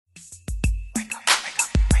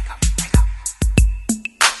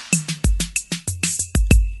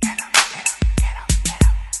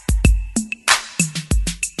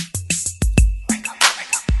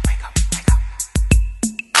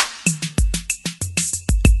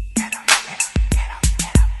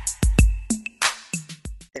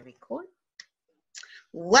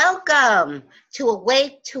Welcome to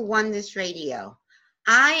Awake to Oneness Radio.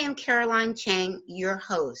 I am Caroline Chang, your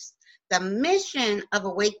host. The mission of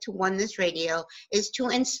Awake to Oneness Radio is to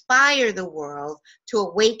inspire the world to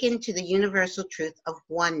awaken to the universal truth of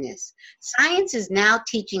oneness. Science is now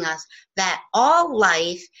teaching us that all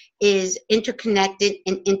life is interconnected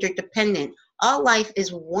and interdependent. All life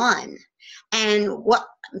is one. And what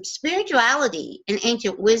spirituality and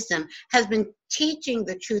ancient wisdom has been teaching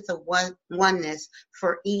the truth of oneness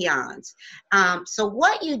for eons. So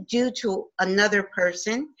what you do to another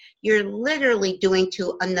person, you're literally doing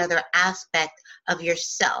to another aspect of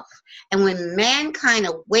yourself. And when mankind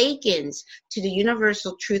awakens to the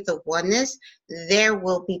universal truth of oneness, there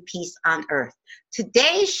will be peace on earth.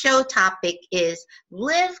 Today's show topic is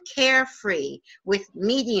Live Carefree with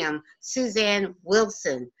medium Susanne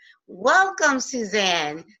Wilson. Welcome,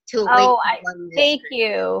 Susanne, to Awake to Oneness. Thank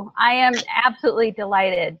you. I am absolutely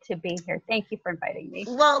delighted to be here. Thank you for inviting me.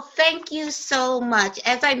 Well, thank you so much.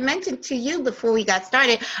 As I mentioned to you before we got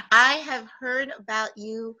started, I have heard about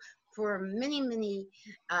you for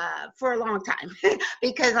for a long time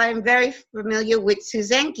because I'm very familiar with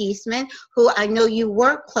Suzanne Giesman, who I know you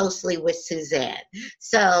work closely with Suzanne.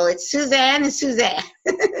 So it's Suzanne and Suzanne.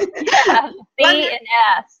 Yeah, C and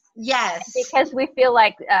S. Yes. Because we feel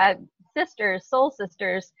like sisters, soul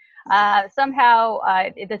sisters. Somehow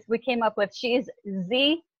we came up with she's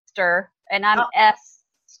Z-ster and I'm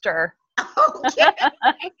S-ster. Okay.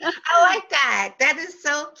 I like that. That is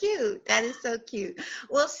so cute. That is so cute.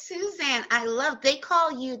 Well, Suzanne, they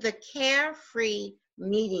call you the Carefree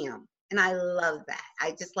medium. And I love that.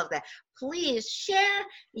 I just love that. Please share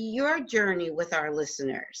your journey with our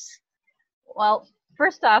listeners. Well,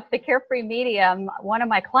 first off, the Carefree medium, one of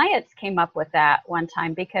my clients came up with that one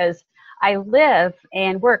time because I live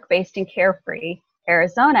and work based in Carefree,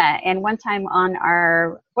 Arizona. And one time on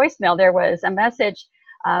our voicemail, there was a message,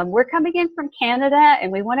 we're coming in from Canada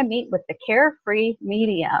and we want to meet with the Carefree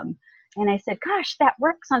medium. And I said, gosh, that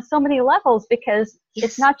works on so many levels because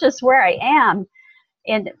it's not just where I am.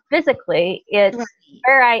 And physically, it's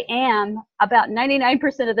where I am about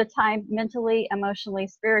 99% of the time, mentally, emotionally,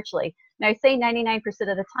 spiritually. And I say 99%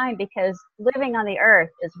 of the time because living on the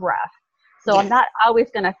earth is rough. So I'm not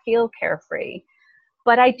always going to feel carefree.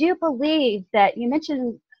 But I do believe that you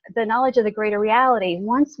mentioned the knowledge of the greater reality.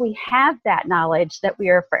 Once we have that knowledge that we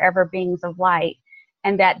are forever beings of light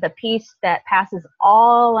and that the peace that passes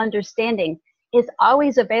all understanding is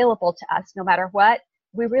always available to us no matter what,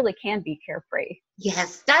 we really can be carefree.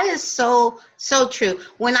 Yes, that is so true.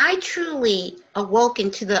 When I truly awoke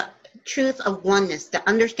into the truth of oneness, the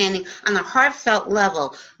understanding on a heartfelt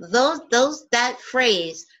level, that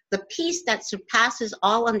phrase, the peace that surpasses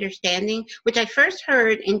all understanding, which I first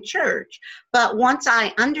heard in church, but once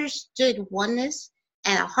I understood oneness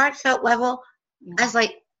at a heartfelt level, I was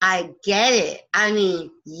like, I get it. I mean,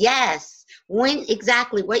 yes. When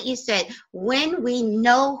exactly what you said, when we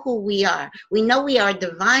know who we are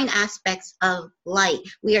divine aspects of light.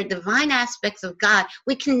 We are divine aspects of God.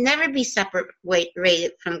 We can never be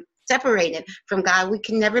separated from God. We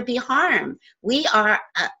can never be harmed. We are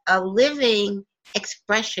a living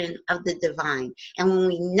expression of the divine. And when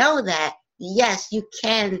we know that, yes, you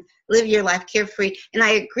can live your life carefree. And I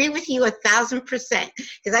agree with you 1,000%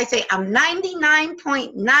 because I say I'm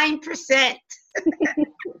 99.9%.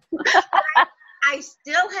 I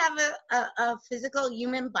still have a physical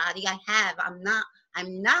human body. I'm not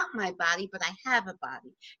my body, but I have a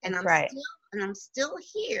body. And I'm still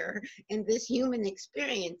here in this human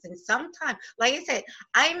experience. And sometimes, like I said,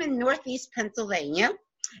 I'm in Northeast Pennsylvania.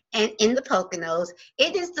 And in the Poconos,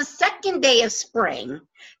 it is the second day of spring.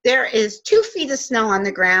 There is 2 feet of snow on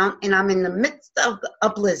the ground, and I'm in the midst of a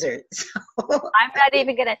blizzard. So. I'm not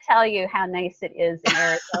even going to tell you how nice it is in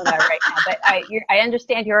Arizona right now, but I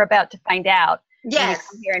understand you're about to find out. Yes.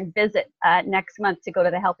 Come here and visit next month to go to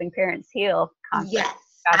the Helping Parents Heal conference. Yes.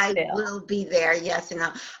 I will be there, yes. And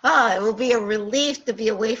it will be a relief to be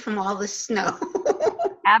away from all the snow.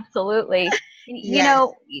 Absolutely. You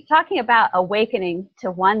know, talking about awakening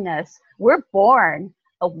to oneness, we're born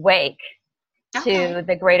awake to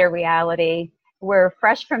the greater reality. We're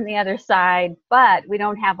fresh from the other side, but we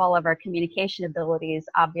don't have all of our communication abilities,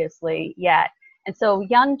 obviously, yet. And so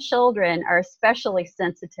young children are especially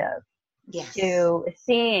sensitive to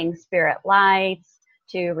seeing spirit lights,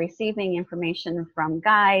 to receiving information from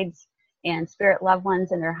guides and spirit loved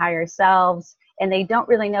ones and their higher selves. And they don't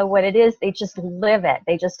really know what it is. They just live it.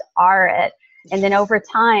 They just are it. And then over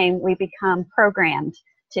time, we become programmed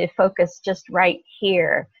to focus just right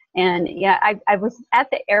here. And I was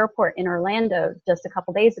at the airport in Orlando just a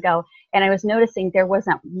couple days ago, and I was noticing there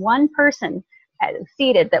wasn't one person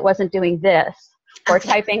seated that wasn't doing this. or Okay.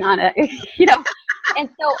 typing on a, you know. And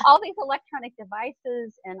so all these electronic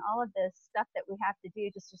devices and all of this stuff that we have to do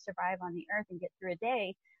just to survive on the earth and get through a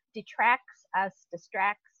day detracts us,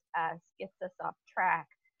 distracts us, gets us off track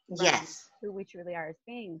from Yes. who we truly are as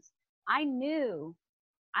beings. I knew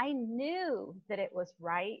that it was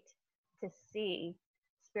right to see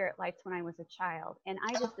spirit lights when I was a child. And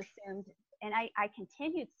I just assumed, and I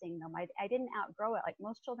continued seeing them. I didn't outgrow it. Like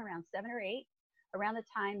most children around 7 or 8, around the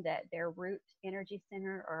time that their root energy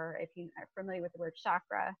center, or if you are familiar with the word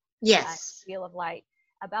chakra, Yes. wheel of light,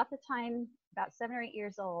 about 7 or 8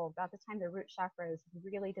 years old, about the time their root chakra is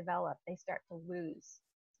really developed, they start to lose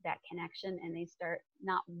that connection, and they start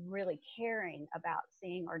not really caring about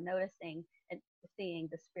seeing or noticing and seeing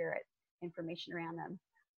the spirit information around them.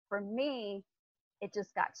 For me, it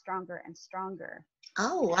just got stronger and stronger.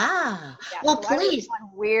 Oh, wow. Yeah, Well, so please. I was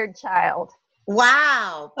one weird child.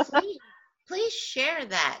 Wow. Please share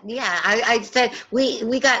that. Yeah, I said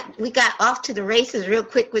we got off to the races real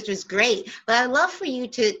quick, which was great. But I'd love for you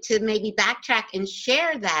to maybe backtrack and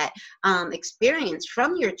share that experience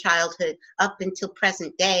from your childhood up until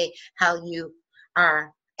present day, how you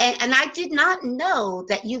are. And I did not know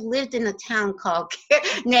that you lived in a town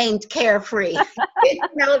named Carefree.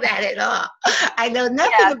 Didn't know that at all. I know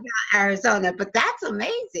nothing about Arizona, but that's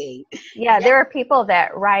amazing. Yeah, there are people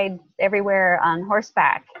that ride everywhere on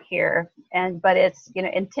horseback here, but it's,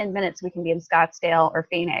 in 10 minutes we can be in Scottsdale or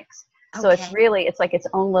Phoenix. So it's like its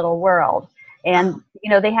own little world. And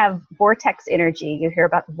they have vortex energy. You hear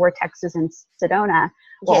about the vortexes in Sedona.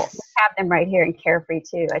 Well, we have them right here in Carefree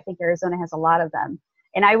too. I think Arizona has a lot of them.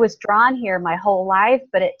 And I was drawn here my whole life,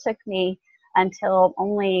 but it took me until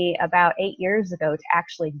only about 8 years ago to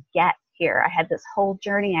actually get here. I had this whole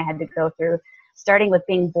journey I had to go through, starting with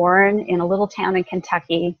being born in a little town in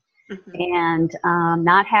Kentucky and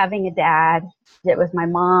not having a dad. It was my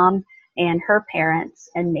mom and her parents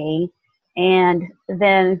and me. And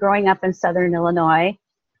then growing up in Southern Illinois,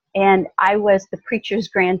 and I was the preacher's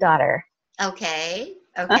granddaughter. Okay.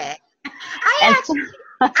 I actually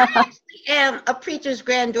am a preacher's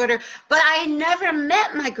granddaughter, but I never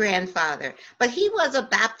met my grandfather. But he was a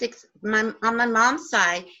Baptist, on my mom's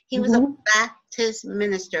side, he was a Baptist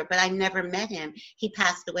minister, but I never met him. He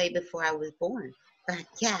passed away before I was born. But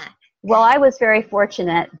yeah. Well, I was very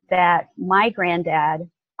fortunate that my granddad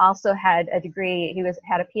also had a degree. He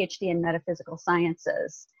had a PhD in metaphysical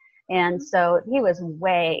sciences. And so he was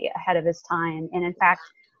way ahead of his time. And in fact,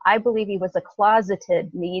 I believe he was a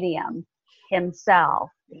closeted medium himself.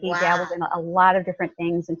 He dabbled in a lot of different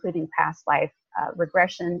things, including past life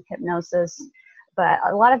regression, hypnosis, but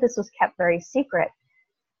a lot of this was kept very secret.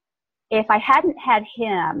 If I hadn't had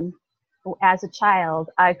him as a child,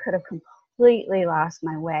 I could have completely lost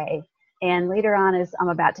my way. And later on, as I'm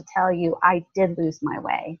about to tell you, I did lose my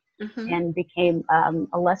way and became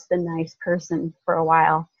a less than nice person for a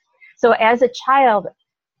while. So as a child,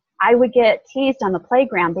 I would get teased on the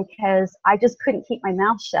playground because I just couldn't keep my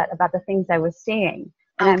mouth shut about the things I was seeing.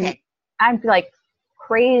 And I'm like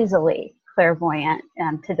crazily clairvoyant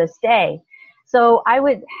to this day. So I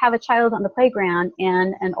would have a child on the playground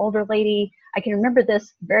and an older lady, I can remember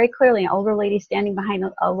this very clearly, an older lady standing behind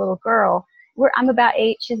a little girl. I'm about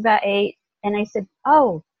 8, she's about 8. And I said,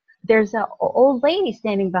 oh, there's an old lady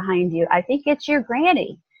standing behind you. I think it's your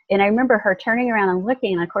granny. And I remember her turning around and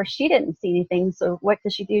looking, and of course she didn't see anything. So what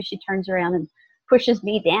does she do? She turns around and pushes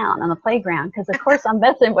me down on the playground because of course I'm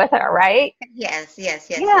messing with her, right? Yes.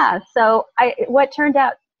 Yeah. So what turned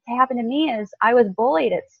out to happen to me is I was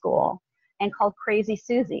bullied at school and called Crazy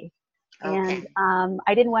Susie. And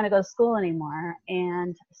I didn't want to go to school anymore.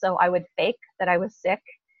 And so I would fake that I was sick.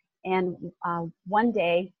 And one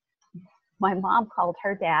day my mom called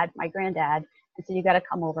her dad, my granddad, and said, you got to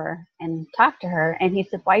come over and talk to her. And he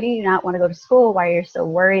said, why do you not want to go to school? Why are you so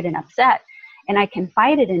worried and upset? And I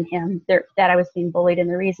confided in him that I was being bullied and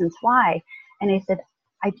the reasons why. And he said,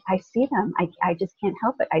 I see them. I just can't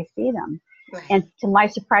help it. I see them. Right. And to my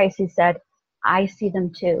surprise, he said, I see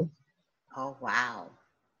them too. Oh, wow.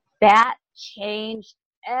 That changed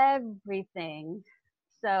everything.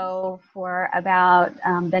 So for about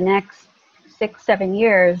the next 6-7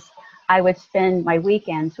 years, I would spend my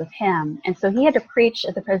weekends with him. And so he had to preach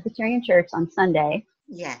at the Presbyterian Church on Sunday.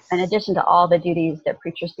 Yes. In addition to all the duties that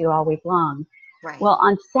preachers do all week long. Right. Well,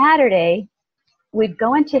 on Saturday, we'd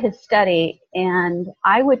go into his study and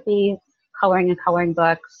I would be coloring in coloring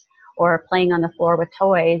books or playing on the floor with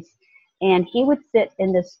toys. And he would sit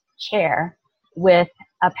in this chair with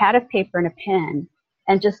a pad of paper and a pen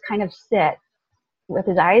and just kind of sit with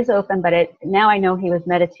his eyes open. But now I know he was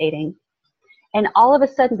meditating. And all of a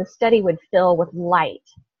sudden, the study would fill with light,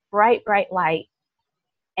 bright, bright light.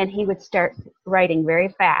 and he would start writing very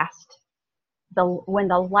fast. When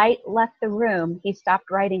the light left the room, he stopped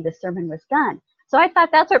writing. The sermon was done. So I thought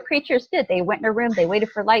that's what preachers did. They went in a room, they waited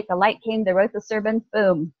for light. The light came, they wrote the sermon,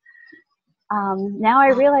 boom. Now I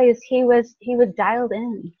realize he was dialed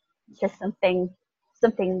in to something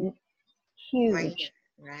huge.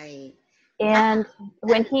 Right. And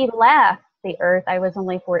when he left the earth, I was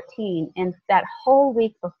only 14. And that whole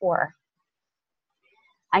week before,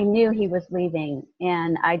 I knew he was leaving,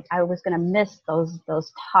 and I was going to miss those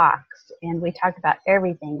talks. And we talked about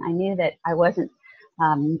everything. I knew that I wasn't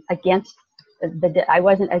against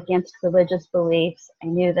religious beliefs. I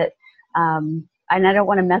knew that, and I don't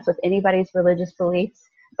want to mess with anybody's religious beliefs,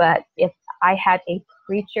 but if I had a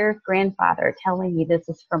preacher grandfather telling me this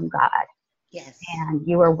is from God, yes, and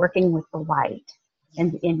you are working with the light,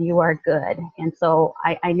 and you are good. And so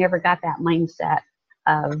I never got that mindset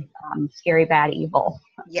of scary, bad, evil.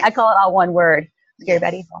 Yes. I call it all one word, scary,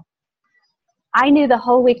 bad, evil. I knew the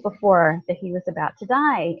whole week before that he was about to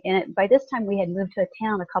die. And by this time we had moved to a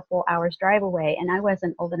town a couple hours drive away, and I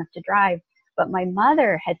wasn't old enough to drive, but my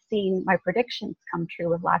mother had seen my predictions come true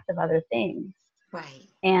with lots of other things. Right.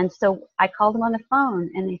 And so I called him on the phone,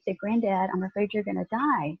 and I said, Granddad, I'm afraid you're going to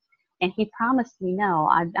die. And he promised me, no,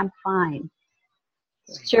 I'm fine.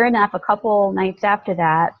 Right. Sure enough, a couple nights after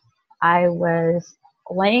that, I was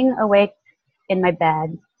laying awake in my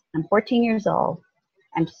bed. I'm 14 years old.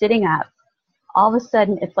 I'm sitting up. All of a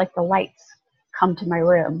sudden, it's like the lights come to my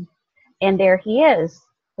room. And there he is.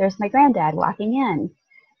 There's my granddad walking in.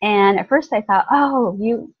 And at first I thought, oh,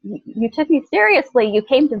 you took me seriously. You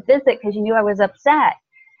came to visit because you knew I was upset.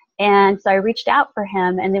 And so I reached out for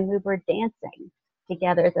him, and then we were dancing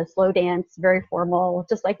together, the slow dance, very formal,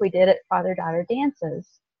 just like we did at father-daughter dances.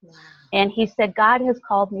 Wow. And he said, God has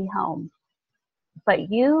called me home, but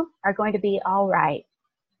you are going to be all right.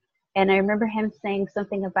 And I remember him saying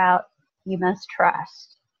something about, you must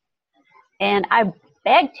trust. And I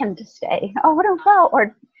begged him to stay. Oh, don't go.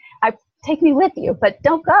 Or take me with you, but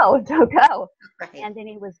don't go. Right. And then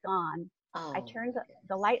he was gone. Oh, I turned,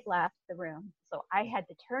 the light left the room. So I had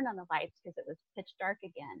to turn on the lights because it was pitch dark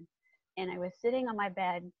again. And I was sitting on my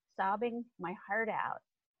bed, sobbing my heart out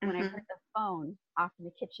when I heard the phone off in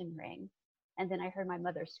the kitchen ring. And then I heard my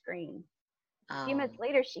mother scream. A few minutes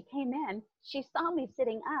later, she came in. She saw me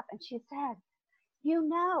sitting up, and she said, you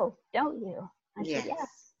know, don't you? I said,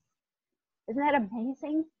 yes. Isn't that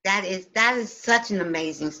amazing? That is such an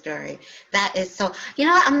amazing story. That is so,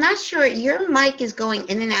 I'm not sure, your mic is going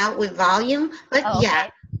in and out with volume, but yeah.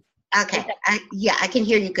 Okay. I can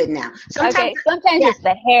hear you good now. Sometimes it's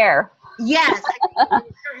the hair. Yes. The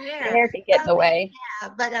hair can get in the way. Yeah,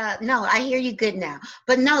 but no, I hear you good now.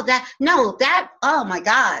 But oh my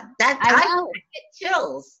God, I get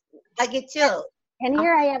chills. I get chills. And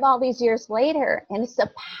here I am all these years later, and it's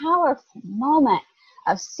a powerful moment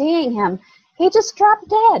of seeing him. He just dropped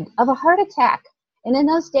dead of a heart attack. And in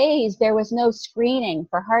those days, there was no screening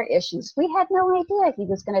for heart issues. We had no idea he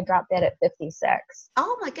was going to drop dead at 56.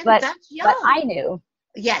 Oh my goodness, that's young. But I knew.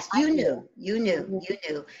 Yes, you knew.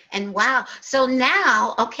 And wow. So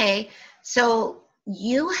now, okay, so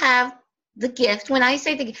you have the gift. When I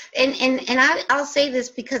say the gift, and I'll say this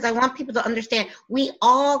because I want people to understand, we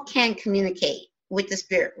all can communicate with the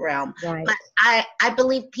spirit realm. Right. But I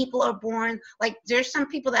believe people are born, like there's some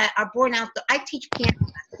people that are born out, I teach piano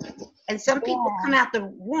lessons, and some people come out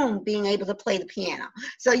the womb being able to play the piano.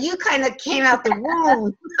 So you kind of came out the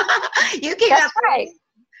womb. You came That's out the right. womb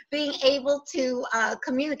being able to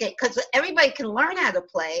communicate, because everybody can learn how to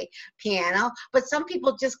play piano, but some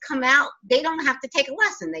people just come out, they don't have to take a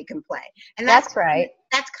lesson, they can play. And that's right.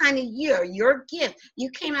 That's kind of your gift. You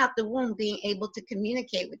came out the womb being able to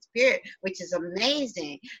communicate with spirit, which is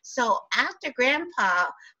amazing. So after Grandpa,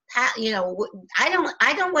 I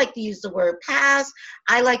don't like to use the word pass.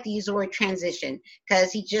 I like to use the word transition,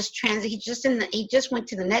 because he just went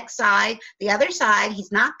to the next side, the other side.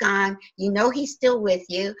 He's not gone. He's still with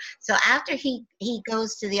you. So after he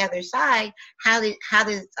goes to the other side, how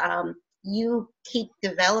does you keep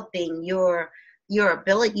developing your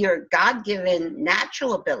ability, your God-given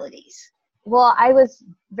natural abilities? Well, I was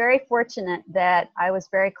very fortunate that I was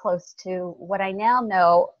very close to what I now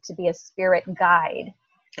know to be a spirit guide.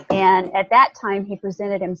 And at that time, he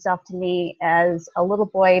presented himself to me as a little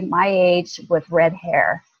boy my age with red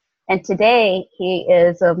hair. And today, he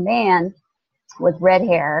is a man with red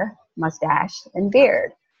hair, mustache, and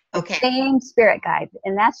beard. Okay. Same spirit guide.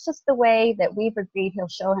 And that's just the way that we've agreed he'll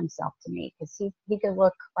show himself to me, because he could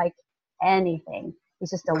look like anything.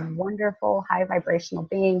 He's just a wonderful, high vibrational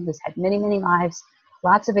being who's had many, many lives,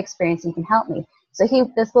 lots of experience, and can help me. So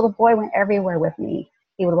this little boy went everywhere with me.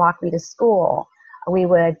 He would walk me to school. We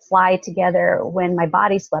would fly together when my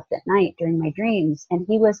body slept at night during my dreams, and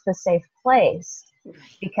he was the safe place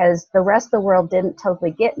because the rest of the world didn't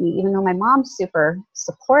totally get me, even though my mom's super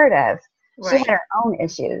supportive. She had her own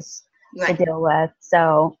issues to deal with.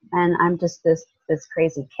 So, and I'm just this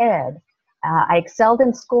crazy kid. I excelled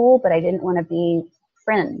in school, but I didn't want to be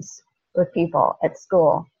friends with people at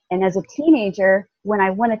school. And as a teenager, when I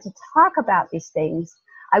wanted to talk about these things,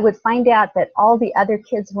 I would find out that all the other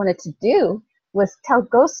kids wanted to do was tell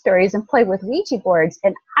ghost stories and play with Ouija boards.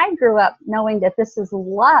 And I grew up knowing that this is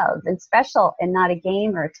love and special and not a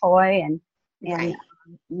game or a toy, and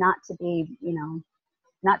not to be,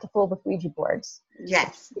 not to fool with Ouija boards.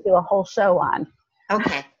 Yes. To do a whole show on.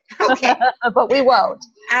 Okay. But we won't.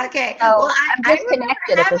 Okay. So well, I'm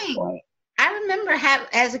disconnected at this point. I remember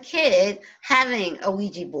as a kid having a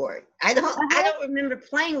Ouija board. I don't remember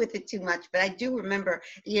playing with it too much, but I do remember,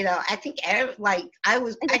 I think I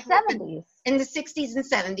was in the 70s. In the 60s and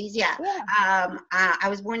 70s, yeah. I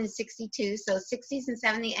was born in 62, so 60s and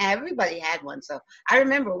 70s, everybody had one. So I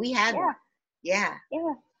remember we had one. Yeah.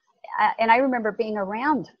 And I remember being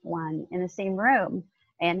around one in the same room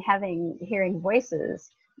and hearing voices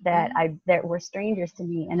that were strangers to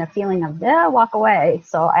me, and a feeling of walk away.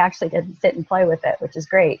 So I actually didn't sit and play with it, which is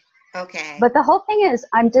great. Okay. But the whole thing is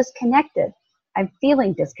I'm disconnected. I'm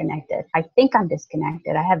feeling disconnected. I think I'm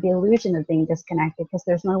disconnected. I have the illusion of being disconnected because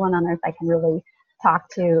there's no one on earth I can really talk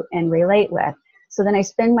to and relate with. So then I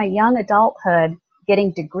spend my young adulthood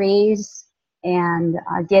getting degrees and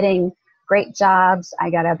getting great jobs. I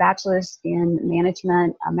got a bachelor's in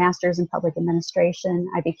management, a master's in public administration.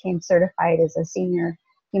 I became certified as a senior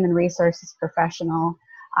human resources professional.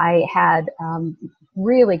 I had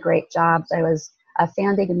really great jobs. I was a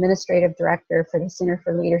founding administrative director for the Center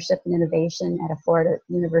for Leadership and Innovation at a Florida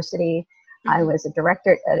university. I was a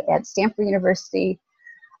director at Stanford University.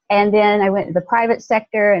 And then I went to the private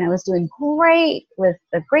sector, and I was doing great with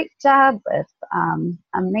a great job with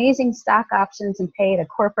amazing stock options and pay in a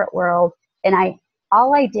corporate world. And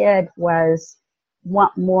all I did was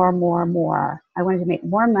want more. I wanted to make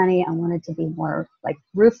more money. I wanted to be more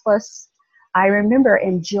ruthless. I remember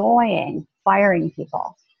enjoying firing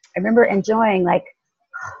people. I remember enjoying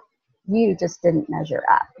you just didn't measure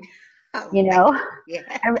up, Yeah.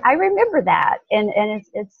 I remember that. And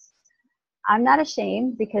it's, I'm not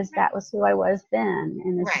ashamed because that was who I was then.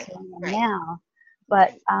 And this is who I am now.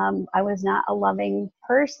 But I was not a loving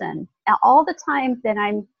person. Now, all the time that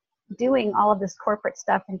I'm doing all of this corporate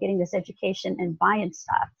stuff and getting this education and buying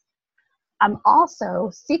stuff, I'm also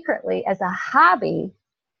secretly, as a hobby,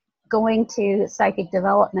 going to psychic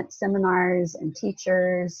development seminars and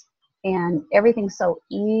teachers, and everything's so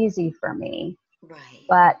easy for me. Right.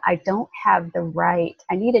 But I don't have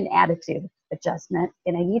I need an attitude adjustment,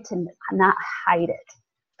 and I need to not hide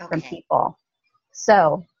it from people.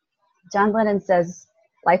 So John Lennon says,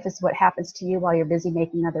 life is what happens to you while you're busy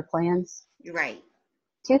making other plans. Right.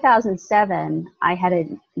 2007, I had a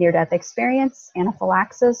near-death experience,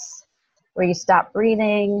 anaphylaxis, where you stop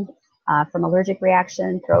breathing from allergic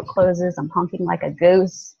reaction, throat closes, I'm honking like a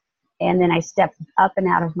goose, and then I step up and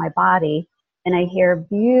out of my body, and I hear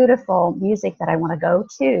beautiful music that I want to go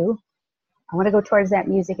to. I want to go towards that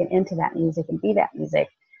music and into that music and be that music.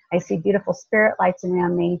 I see beautiful spirit lights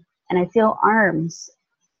around me, and I feel arms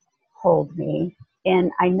hold me,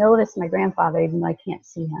 and I notice my grandfather, even though I can't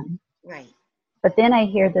see him. Right. But then I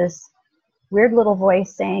hear this weird little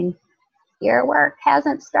voice saying, your work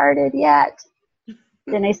hasn't started yet.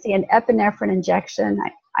 Then I see an epinephrine injection.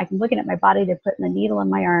 I'm looking at my body. They're putting the needle in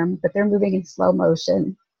my arm, but they're moving in slow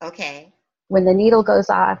motion. Okay. When the needle goes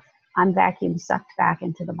off, I'm vacuum sucked back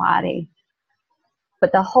into the body.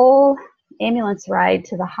 But the whole ambulance ride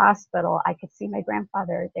to the hospital, I could see my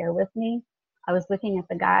grandfather there with me. I was looking at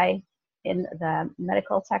the guy in the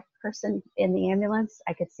medical tech person in the ambulance.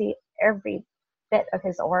 I could see every bit of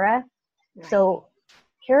his aura. Right. So,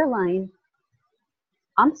 Caroline,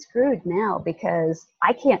 I'm screwed now because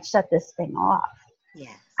I can't shut this thing off.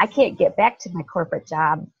 Yes. I can't get back to my corporate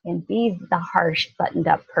job and be the harsh, buttoned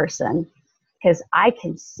up person because I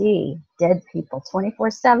can see dead people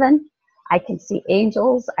 24/7. I can see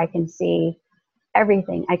angels. I can see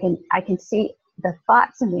everything. I can see the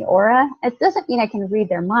thoughts in the aura. It doesn't mean I can read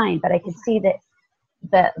their mind, but I can see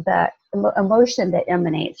that the emotion that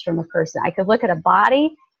emanates from a person. I could look at a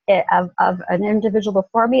body of an individual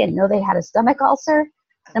before me and know they had a stomach ulcer.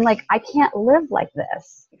 Okay. And I can't live like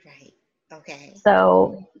this. Right. Okay.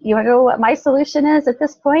 So you want to know what my solution is at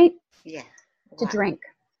this point? Yeah. To drink.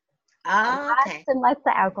 Oh, okay. And let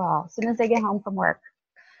the alcohol as soon as I get home from work.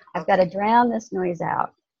 I've got to drown this noise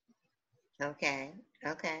out. Okay.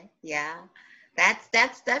 Okay. Yeah.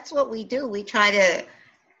 That's what we do. We try to,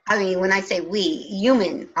 I mean, when I say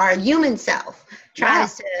we, our human self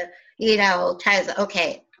tries to,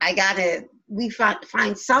 okay, we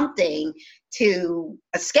find something to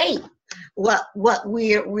escape what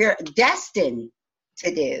we're destined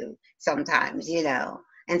to do sometimes, instead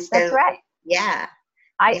That's right. Yeah.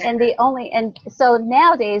 And so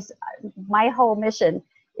nowadays, my whole mission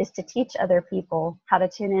is to teach other people how to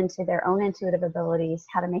tune into their own intuitive abilities,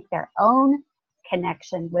 how to make their own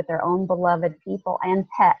connection with their own beloved people and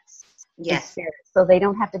pets. Yes. Spirits, so they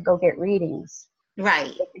don't have to go get readings.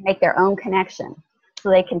 Right. They can make their own connection. So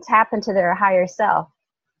they can tap into their higher self.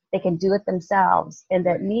 They can do it themselves. And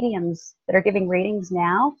that mediums that are giving readings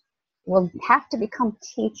now will have to become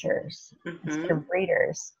teachers instead of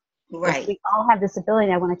readers. Right. We all have this ability,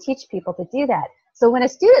 and I want to teach people to do that. So when a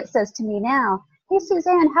student says to me now, hey,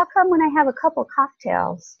 Susanne, how come when I have a couple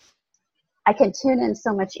cocktails, I can tune in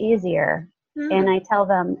so much easier? And I tell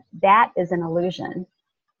them that is an illusion.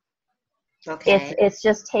 Okay. It's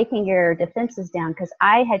just taking your defenses down, because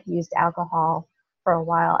I had used alcohol for a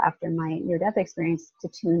while after my near-death experience to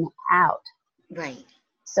tune out. Right.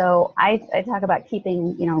 So I talk about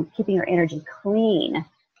keeping your energy clean.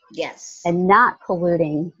 Yes. And not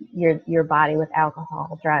polluting your body with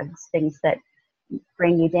alcohol, drugs, things that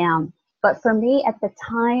bring you down. But for me at the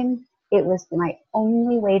time, it was my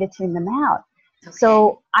only way to tune them out. Okay.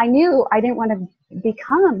 So I knew I didn't want to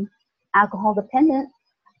become alcohol dependent,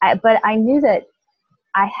 but I knew that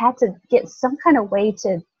I had to get some kind of way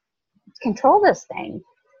to control this thing.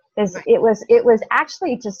 Because it was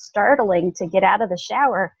actually just startling to get out of the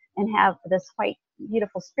shower and have this white,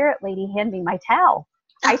 beautiful spirit lady hand me my towel.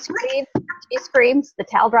 I scream, she screams, the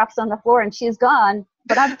towel drops on the floor, and she's gone,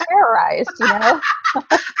 but I'm terrorized, She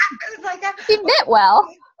meant well.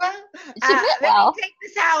 She meant well. Let me take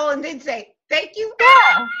the towel and then say, thank you.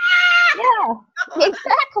 Yeah,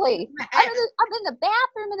 exactly. I'm in the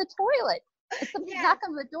bathroom in the toilet. And somebody knock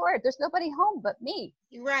on the door. There's nobody home but me.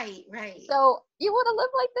 Right. So you want to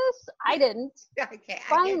live like this? I didn't. Okay.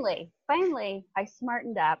 Finally, I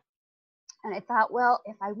smartened up, and I thought, well,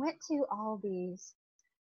 if I went to all these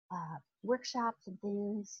workshops and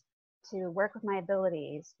things to work with my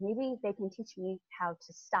abilities, maybe they can teach me how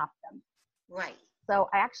to stop them. Right. So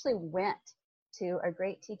I actually went to a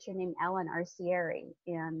great teacher named Alan Arcieri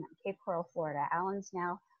in Cape Coral, Florida. Alan's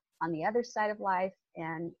now on the other side of life,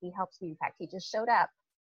 and he helps me. In fact, he just showed up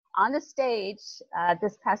on the stage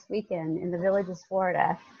this past weekend in the Villages,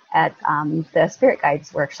 Florida, at the Spirit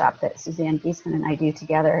Guides workshop that Suzanne Giesman and I do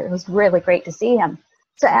together. It was really great to see him.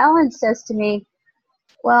 So Alan says to me,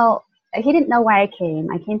 well, he didn't know why I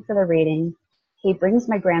came. I came for the reading. He brings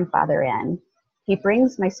my grandfather in. He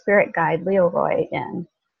brings my spirit guide, Leroy, in.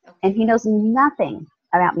 And he knows nothing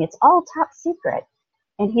about me. It's all top secret.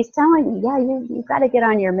 And he's telling me, yeah, you've got to get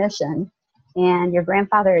on your mission. And your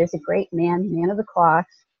grandfather is a great man of the cloth.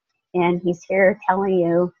 And he's here telling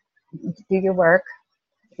you to do your work.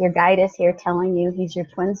 Your guide is here telling you he's your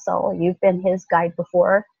twin soul. You've been his guide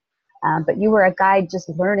before. But you were a guide just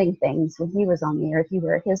learning things when he was on the earth. You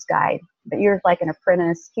were his guide, but you're like an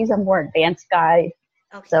apprentice. He's a more advanced guide.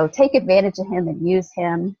 Okay. So take advantage of him and use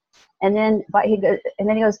him. And then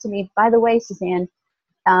he goes to me, by the way, Suzanne,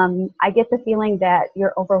 I get the feeling that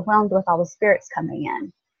you're overwhelmed with all the spirits coming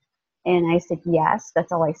in. And I said, yes,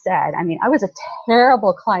 that's all I said. I mean, I was a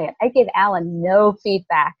terrible client. I gave Alan no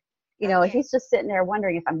feedback. He's just sitting there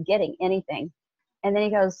wondering if I'm getting anything. And then he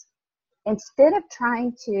goes, instead of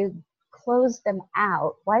trying to close them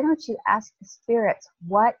out, why don't you ask the spirits,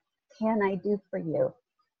 what can I do for you?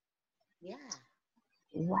 Yeah.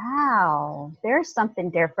 Wow, there's something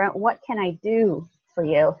different. What can I do for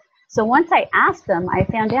you? So once I asked them, I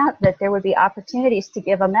found out that there would be opportunities to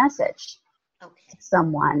give a message to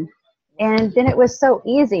someone. And then it was so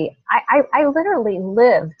easy. I literally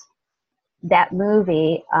lived that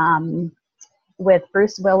movie with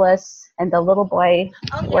Bruce Willis and the little boy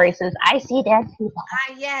where he says, I see dead people.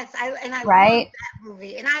 Yes, I right? loved that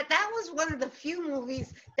movie. And that was one of the few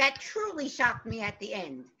movies that truly shocked me at the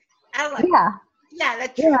end. Yeah,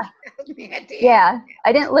 that truly shocked me at the end. Yeah,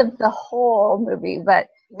 I didn't live the whole movie, but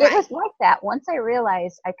it was like that. Once I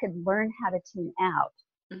realized I could learn how to tune out.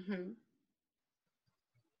 Mm-hmm.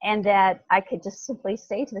 And that I could just simply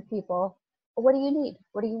say to the people, what do you need?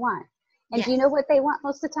 What do you want? And do you know what they want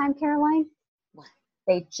most of the time, Caroline? What?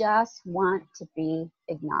 They just want to be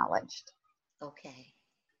acknowledged. Okay.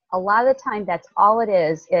 A lot of the time, that's all it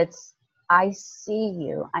is. It's, I see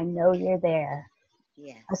you. I know you're there.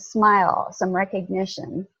 Yeah. A smile, some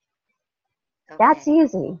recognition. Okay. That's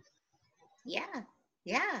easy. Yeah.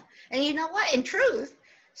 And you know what? In truth,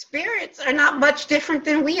 spirits are not much different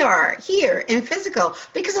than we are here in physical,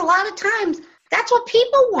 because a lot of times that's what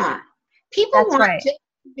people want. People That's want right. to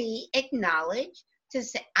be acknowledged, to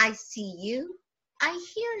say, I see you, I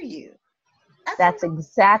hear you. That's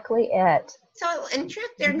exactly it. So in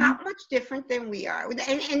truth, they're Mhm. not much different than we are.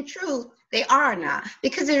 And in truth, they are not,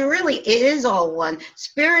 because it is all one.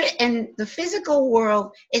 Spirit and the physical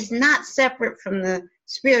world is not separate from the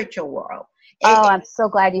spiritual world. Oh, I'm so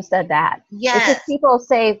glad you said that. Because Yes, people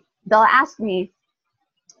say, they'll ask me,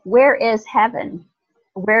 where is heaven?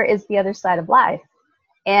 Where is the other side of life?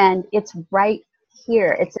 And it's right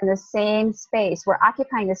here. It's in the same space. We're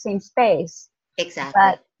occupying the same space, exactly.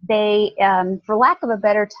 but they, for lack of a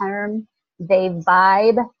better term, they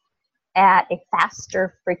vibe at a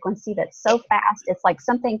faster frequency that's so fast. It's like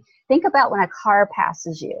something, think about when a car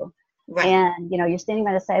passes you. Right. And, you're standing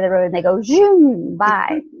by the side of the road and they go zoom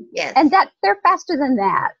by. Yes. And that they're faster than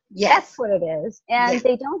that. Yes. That's what it is. And Yes.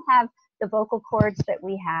 they don't have the vocal cords that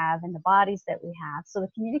we have and the bodies that we have. So the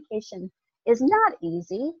communication is not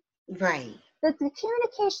easy. Right. The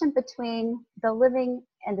communication between the living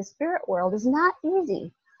and the spirit world is not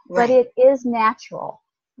easy, Right. but it is natural.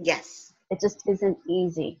 Yes. It just isn't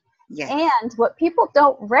easy. Yes. And what people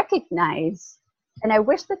don't recognize, and I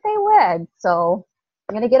wish that they would, so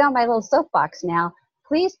I'm going to get on my little soapbox now.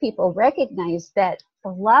 Please, people, recognize that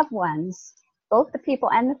the loved ones, both the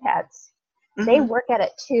people and the pets, they work at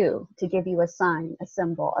it too, to give you a sign, a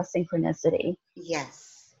symbol, a synchronicity.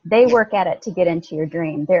 Yes. They work at it to get into your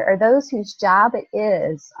dream. There are those whose job it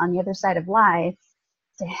is on the other side of life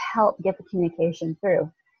to help get the communication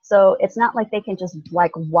through. So it's not like they can just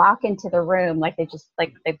like walk into the room like they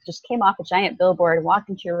just came off a giant billboard and walked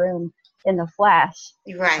into your room in the flash.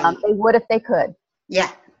 Right. They would if they could.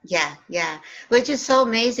 Yeah. Which is so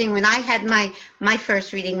amazing. When I had my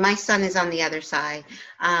first reading, my son is on the other side,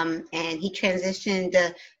 and he transitioned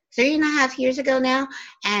 3.5 years ago now,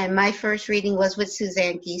 and my first reading was with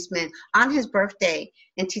Susanne on his birthday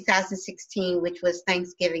in 2016, which was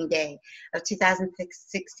Thanksgiving Day of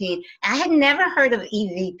 2016. I had never heard of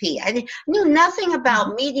EVP. I knew nothing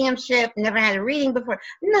about mediumship, never had a reading before,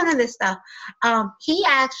 none of this stuff.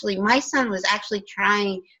 My son was actually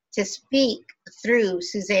trying to speak through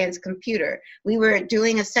Suzanne's computer. We were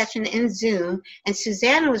doing a session in Zoom, and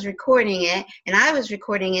Suzanne was recording it, and I was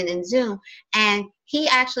recording it in Zoom, and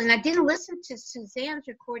and I didn't listen to Suzanne's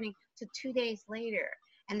recording till 2 days later,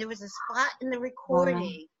 and there was a spot in the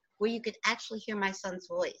recording where you could actually hear my son's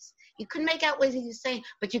voice. You couldn't make out what he was saying,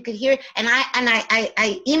 but you could hear it, and I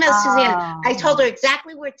emailed Suzanne. I told her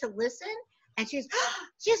exactly where to listen, and she's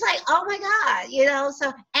like, oh my God,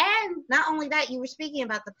 so, and not only that, you were speaking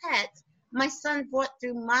about the pets. My son brought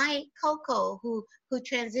through my Coco, who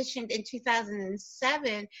transitioned in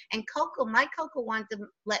 2007, and my Coco wanted to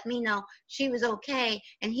let me know she was okay,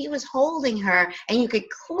 and he was holding her, and you could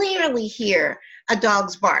clearly hear a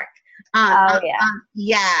dog's bark.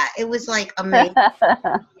 It was like amazing.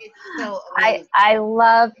 It's so amazing. I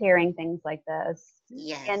love hearing things like this.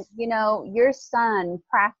 Yes. And your son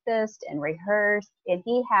practiced and rehearsed, and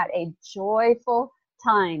he had a joyful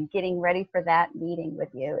time getting ready for that meeting with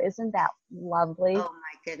you. Isn't that lovely? Oh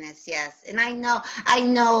my goodness, yes. And I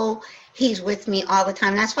know he's with me all the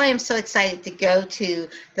time. That's why I'm so excited to go to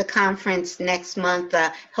the conference next month,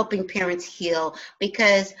 Helping Parents Heal,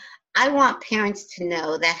 because I want parents to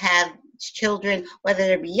know that have children, whether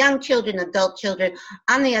they be young children, adult children,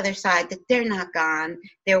 on the other side, that they're not gone.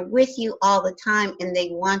 They're with you all the time, and they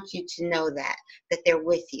want you to know that they're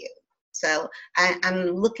with you. So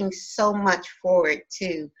I'm looking so much forward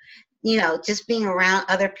to, just being around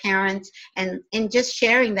other parents and just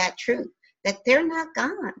sharing that truth, that they're not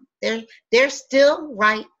gone. They're still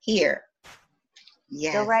right here.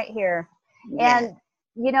 Yes. Still right here. Yes. And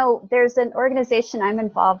there's an organization I'm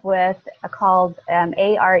involved with called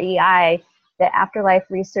AREI, the Afterlife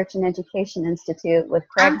Research and Education Institute, with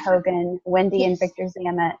Craig Hogan, Wendy, and Victor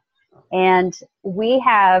Zamet. And we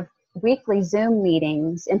have weekly Zoom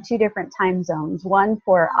meetings in 2 different time zones, one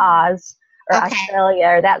for Oz or Australia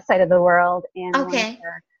or that side of the world, and one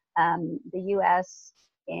for the U.S.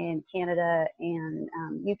 and Canada and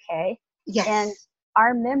UK. Yes. And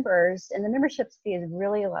our members, and the membership fee is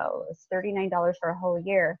really low. It's $39 for a whole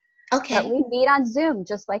year. Okay. But we meet on Zoom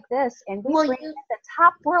just like this, and we bring in the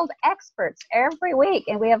top world experts every week,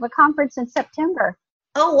 and we have a conference in September.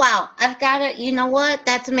 Oh, wow. I've got it. You know what?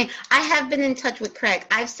 That's amazing. I have been in touch with Craig.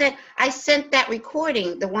 I sent that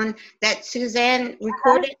recording, the one that Suzanne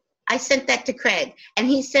recorded. I sent that to Craig, and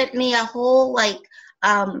he sent me a whole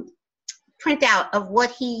printout of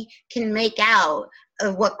what he can make out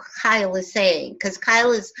of what Kyle is saying, because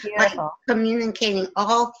Kyle is like Beautiful. communicating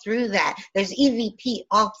all through that. There's EVP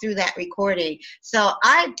all through that recording. So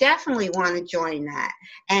I definitely want to join that.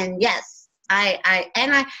 And yes, I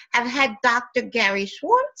have had Dr. Gary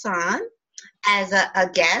Schwartz on as a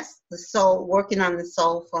guest, the soul, working on the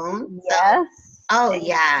soul phone. Yes. So, oh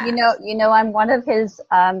yeah. You know, I'm one of his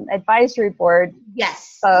advisory board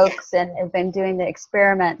Yes. folks, Yes. and have been doing the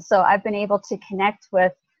experiment. So I've been able to connect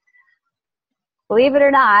with, believe it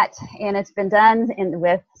or not, and it's been done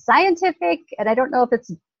with scientific, and I don't know if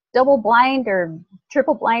it's double blind or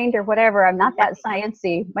triple blind or whatever. I'm not that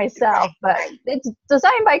sciencey myself, but it's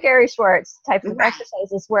designed by Gary Schwartz type of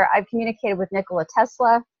exercises where I've communicated with Nikola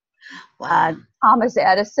Tesla, Thomas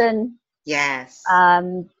Edison. Yes.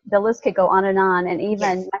 The list could go on, and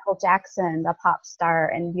even Yes. Michael Jackson, the pop star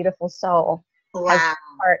and Beautiful Soul, Wow. as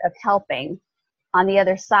part of helping on the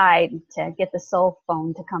other side to get the soul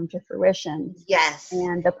phone to come to fruition. Yes.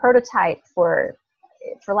 And the prototype for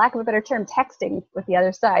lack of a better term, texting with the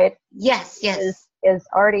other side. Yes. Yes. Is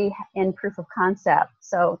already in proof of concept.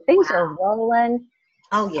 So things are rolling.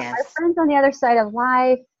 Oh yes. Our friends on the other side of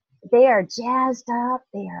life, they are jazzed up.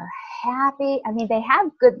 They are happy. I mean, they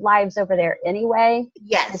have good lives over there anyway.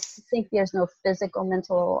 Yes. I think there's no physical,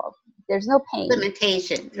 mental, there's no pain.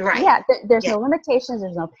 Limitation, right. Yeah, there's no limitations.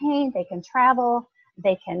 There's no pain. They can travel.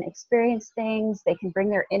 They can experience things. They can bring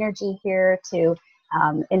their energy here to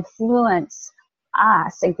influence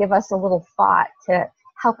us and give us a little thought to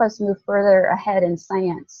help us move further ahead in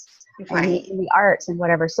science and in the arts and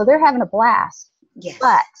whatever. So they're having a blast. Yes.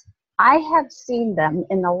 But I have seen them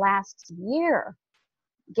in the last year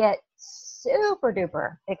get super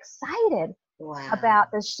duper excited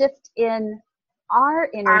about the shift in our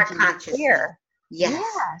energy here.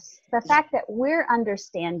 Yes. The fact that we're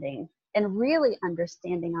understanding and really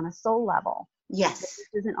understanding on a soul level. Yes. This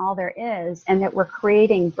isn't all there is, and that we're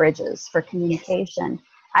creating bridges for communication. Yes.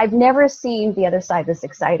 I've never seen the other side this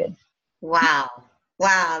excited. Wow.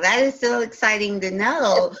 Wow. That is so exciting to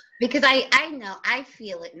know, because I know, I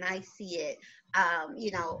feel it and I see it.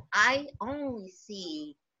 You know, I only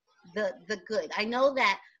see the good. I know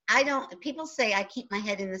that people say I keep my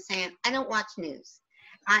head in the sand. I don't watch news.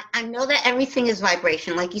 I know that everything is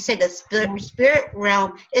vibration. Like you said, the spirit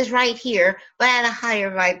realm is right here, but at a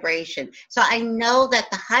higher vibration. So I know that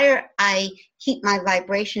the higher I keep my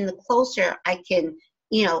vibration, the closer I can,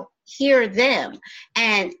 hear them.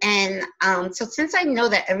 And so since I know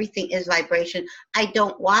that everything is vibration, I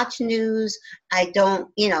don't watch news. I don't,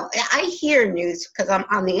 I hear news because I'm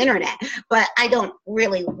on the internet, but I don't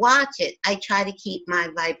really watch it. I try to keep my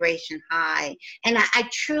vibration high. And I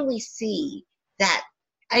truly see that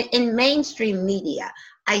in mainstream media,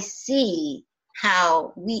 I see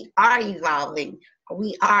how we are evolving.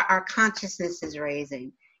 Our consciousness is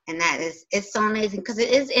raising. And it's so amazing because it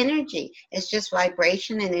is energy. It's just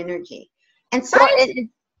vibration and energy. And so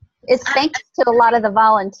it's thanks to a lot of the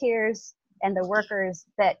volunteers and the workers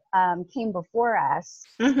that came before us,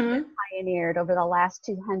 pioneered over the last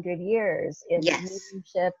 200 years in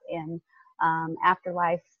mediumship and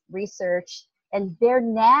afterlife research. And they're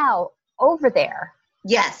now over there.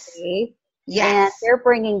 Yes. See? Yes. And they're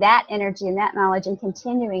bringing that energy and that knowledge and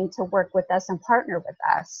continuing to work with us and partner with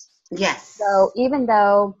us. Yes. So even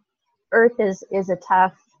though Earth is a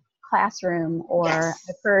tough classroom, or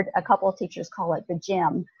I've heard a couple of teachers call it the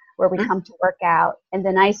gym, where we come to work out. And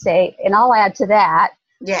then I say, and I'll add to that,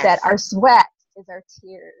 that our sweat is our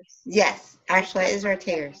tears. Yes. Our sweat is our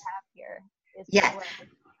tears. Yes.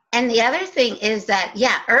 And the other thing is that,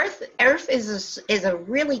 Earth is a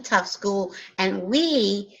really tough school, and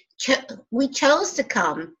we chose to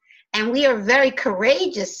come, and we are very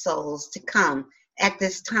courageous souls to come at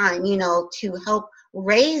this time, to help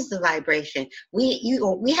raise the vibration.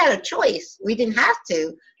 We had a choice. We didn't have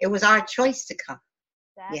to. It was our choice to come.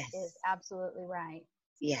 That is absolutely right.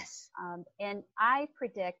 Yes. And I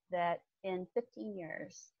predict that in 15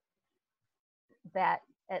 years, that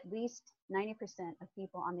at least 90% of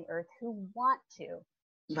people on the earth who want to,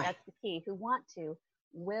 that's the key, who want to,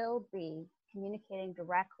 will be communicating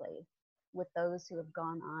directly with those who have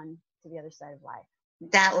gone on to the other side of life.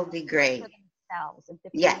 That would be great.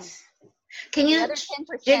 Yes. Can you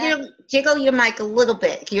jiggle your mic a little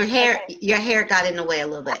bit? Your hair got in the way a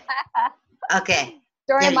little bit. Okay.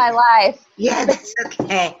 Story of my life. Yeah, that's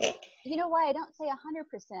okay. You know why I don't say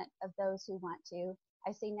 100% of those who want to?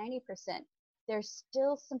 I say 90%. There's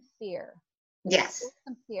still some fear. Yes.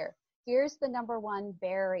 Some fear. Fear is the number one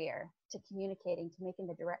barrier to communicating, to making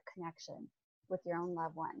the direct connection with your own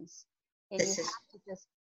loved ones. And you have to just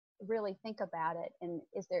really think about it, and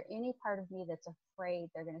is there any part of me that's afraid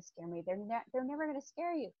they're going to scare me? They're never going to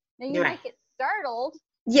scare you. Now you Right. might get startled,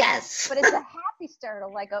 Yes. but it's a happy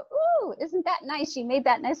startle, like a, ooh, isn't that nice? You made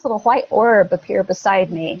that nice little white orb appear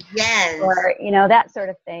beside me, Yes. or that sort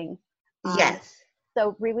of thing. Yes.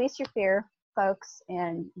 So release your fear, folks,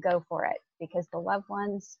 and go for it, because the loved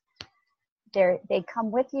ones, they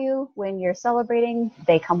come with you when you're celebrating.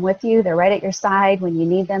 They come with you. They're right at your side when you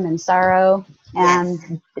need them in sorrow,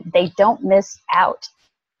 and they don't miss out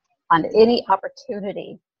on any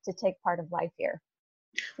opportunity to take part of life here.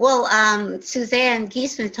 Well, Suzanne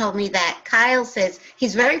Giesman told me that Kyle says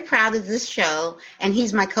he's very proud of this show, and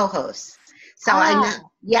he's my co-host. So I know.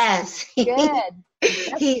 Yes. Good.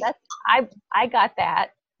 I got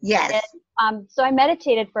that. Yes. And, so I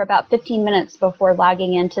meditated for about 15 minutes before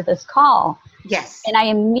logging into this call. Yes. And I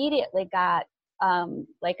immediately got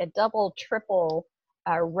like a double, triple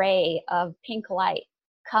ray of pink light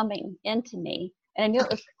coming into me. And I knew it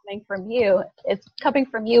was coming from you. It's coming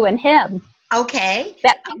from you and him. Okay.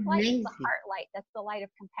 That pink light is the heart light. That's the light of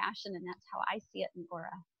compassion, and that's how I see it in aura.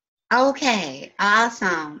 Okay.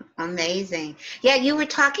 Awesome. Amazing. Yeah, you were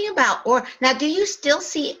talking about aura. Now, do you still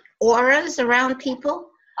see auras around people?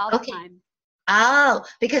 All the time. Oh,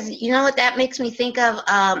 because you know what that makes me think of?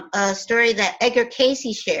 A story that Edgar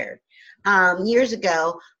Casey shared years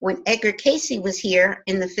ago when Edgar Casey was here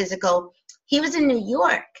in the physical. He was in New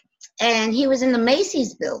York, and he was in the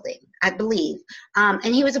Macy's building, I believe,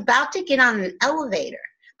 and he was about to get on an elevator,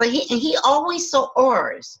 but he always saw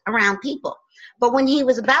auras around people. But when he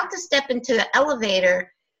was about to step into the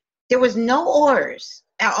elevator, there was no auras.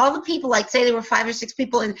 All the people, like say there were 5 or 6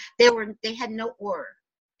 people, and they had no aura.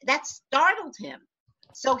 That startled him.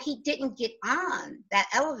 So he didn't get on that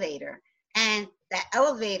elevator, and that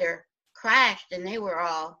elevator crashed, and they were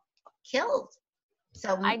all killed.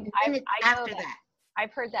 So after that.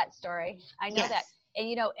 I've heard that story. I know that.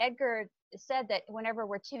 And Edgar said that whenever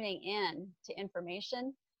we're tuning in to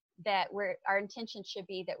information, that our intention should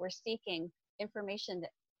be that we're seeking information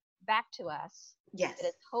that back to us that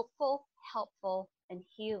is hopeful, helpful, and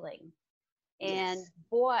healing. And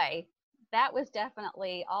boy, that was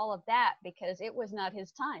definitely all of that, because it was not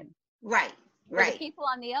his time. Right. For the people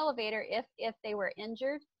on the elevator, if they were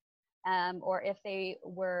injured, or if they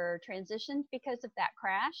were transitioned because of that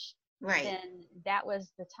crash, then that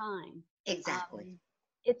was the time. Exactly.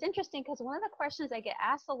 It's interesting because one of the questions I get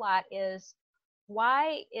asked a lot is,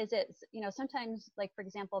 why is it, sometimes, like, for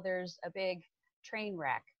example, there's a big train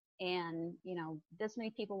wreck, and, this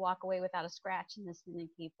many people walk away without a scratch, and this many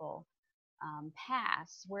people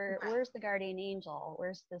pass. Where's the guardian angel?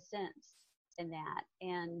 Where's the sense in that?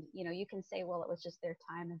 And, you can say, well, it was just their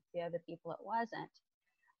time, and the other people it wasn't.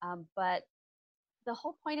 But the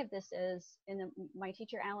whole point of this is, my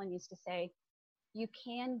teacher Alan used to say, you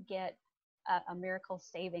can get a miracle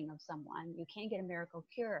saving of someone. You can get a miracle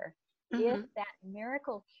cure if that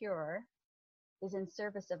miracle cure is in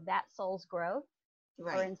service of that soul's growth,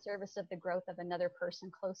 or in service of the growth of another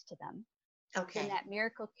person close to them. Then that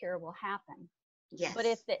miracle cure will happen. Yes. But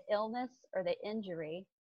if the illness or the injury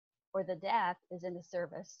or the death is in the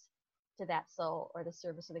service to that soul, or the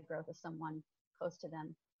service of the growth of someone close to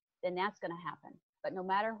them, then that's going to happen. But no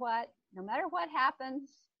matter what happens,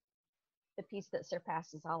 the peace that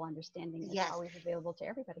surpasses all understanding is always available to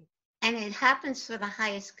everybody. And it happens for the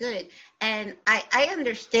highest good. And I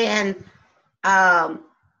understand on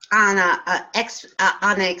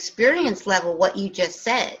an experience level what you just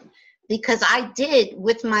said, because I did,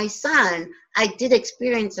 with my son, I did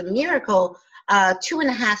experience a miracle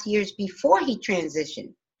 2.5 years before he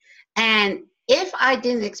transitioned. And if I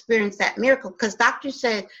didn't experience that miracle, because doctor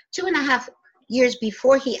said 2.5 years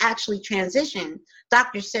before he actually transitioned,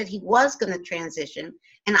 doctor said he was going to transition,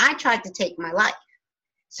 and I tried to take my life.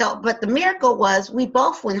 So, but the miracle was we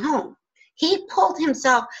both went home. He pulled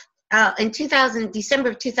himself in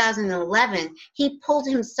December of 2011, he pulled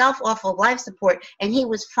himself off of life support, and he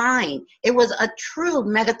was fine. It was a true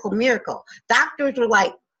medical miracle. Doctors were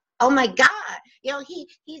like, oh my God,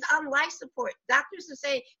 he's on life support. Doctors are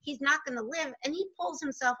saying he's not going to live, and he pulls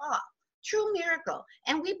himself off. True miracle.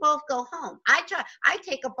 And we both go home. I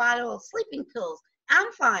take a bottle of sleeping pills. I'm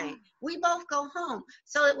fine. We both go home.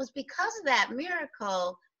 So it was because of that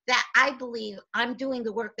miracle that I believe I'm doing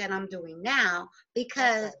the work that I'm doing now,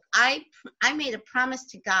 because I made a promise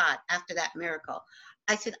to God after that miracle.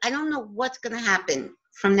 I said, I don't know what's going to happen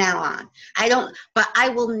from now on. But I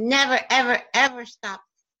will never, ever, ever stop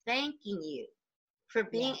thanking you for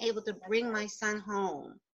being able to bring my son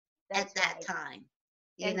home at that time.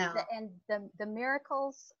 And the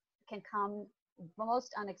miracles can come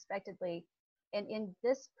most unexpectedly. And in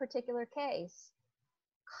this particular case,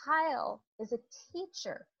 Kyle is a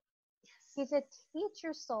teacher. He's a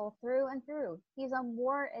teacher soul through and through. He's a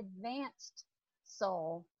more advanced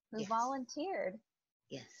soul who volunteered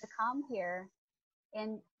to come here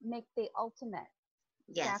and make the ultimate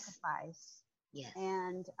sacrifice. Yes.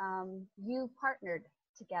 And you partnered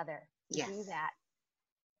together to do that.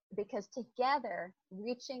 Because together,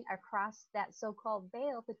 reaching across that so-called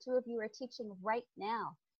veil, the two of you are teaching right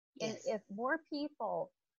now. And if more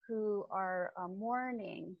people who are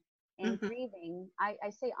mourning and grieving, I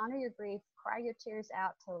say honor your grief, cry your tears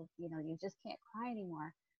out till you just can't cry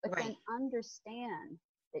anymore. But then understand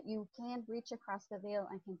that you can reach across the veil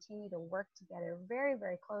and continue to work together very,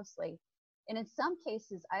 very closely. And in some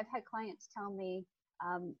cases, I've had clients tell me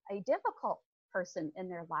a difficult person in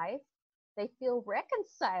their life, they feel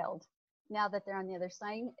reconciled now that they're on the other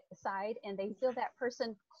side, and they feel that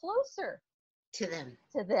person closer to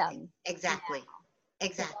them. Exactly. Now,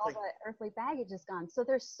 exactly. All the earthly baggage is gone. So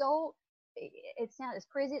there's it sounds as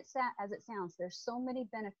crazy as it sounds. There's so many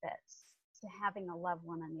benefits to having a loved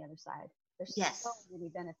one on the other side. There's so many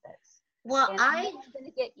benefits. Well, and I'm going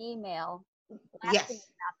to get email blasting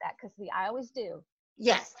about that because I always do.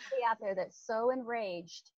 Yes. There's somebody out there that's so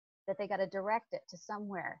enraged that they got to direct it to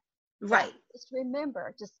somewhere. Right. But just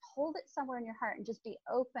remember, just hold it somewhere in your heart and just be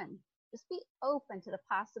open. Just be open to the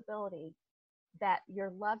possibility that your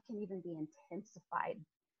love can even be intensified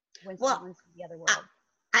when someone's in the other world.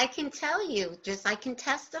 I can tell you, I can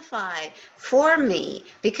testify for me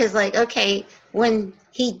because when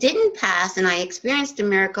he didn't pass and I experienced a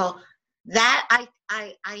miracle, that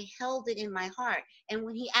I held it in my heart. And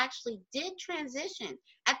when he actually did transition,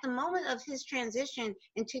 at the moment of his transition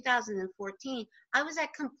in 2014, I was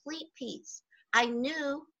at complete peace. I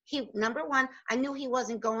knew number one, I knew he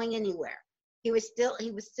wasn't going anywhere. He was still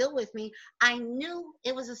with me. I knew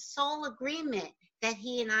it was a soul agreement that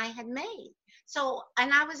he and I had made. So,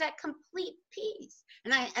 and I was at complete peace.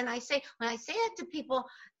 And I say, when I say that to people,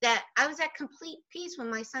 that I was at complete peace when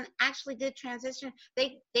my son actually did transition, a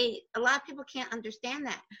lot of people can't understand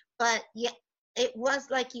that. But yeah, it was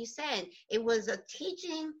like you said, it was a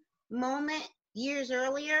teaching moment years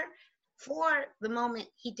earlier for the moment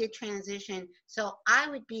he did transition. So I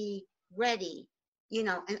would be ready,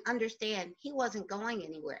 and understand he wasn't going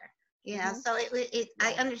anywhere. So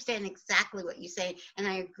I understand exactly what you say, and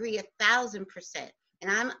I agree 1,000%.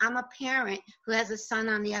 And I'm a parent who has a son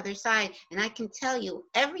on the other side, and I can tell you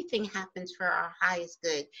everything happens for our highest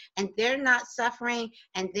good, and they're not suffering,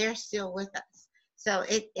 and they're still with us. So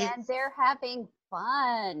and they're having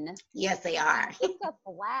fun. Yes, they are. It's a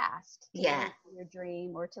blast. Yeah. Your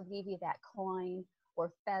dream, or to leave you that coin or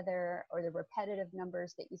feather or the repetitive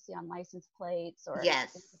numbers that you see on license plates, or look at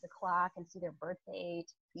the clock and see their birth date.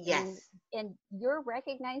 Yes. And you're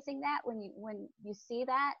recognizing that when you see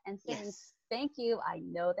that and saying, thank you, I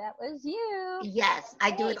know that was you. Yes,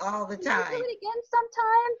 I do it all the time. Can you do it again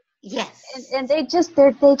sometime? Yes. And they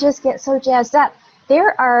just get so jazzed up.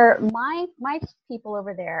 There are my people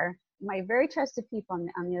over there, my very trusted people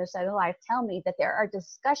on the other side of life, tell me that there are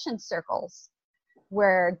discussion circles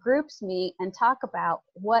where groups meet and talk about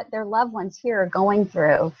what their loved ones here are going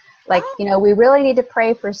through. Like, we really need to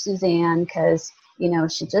pray for Susanne because,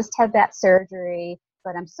 she just had that surgery,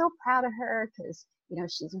 but I'm so proud of her because,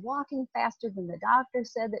 she's walking faster than the doctor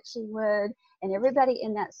said that she would. And everybody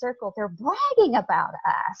in that circle, they're bragging about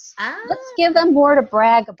us. Let's give them more to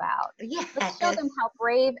brag about. Yes. Let's show them how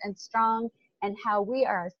brave and strong and how we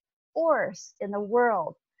are a force in the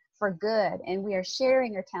world for good, and we are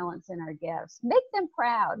sharing our talents and our gifts. Make them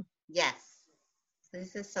proud. Yes,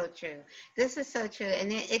 this is so true.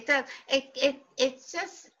 And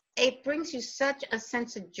it brings you such a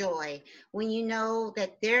sense of joy when you know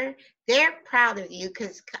that they're proud of you,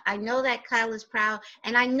 because I know that Kyle is proud,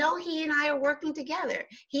 and I know he and I are working together.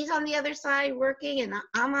 He's on the other side working, and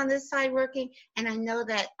I'm on this side working, and I know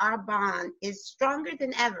that our bond is stronger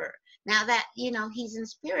than ever now that he's in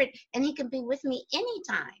spirit and he can be with me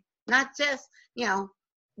anytime. Not just,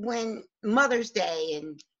 when Mother's Day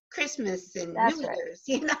and Christmas and New Year's,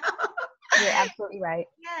 You're absolutely right.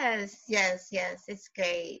 Yes. It's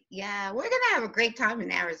great. Yeah, we're going to have a great time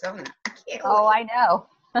in Arizona. I can't wait. I know.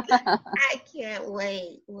 I can't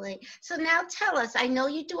wait. So now tell us, I know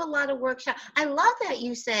you do a lot of workshops. I love that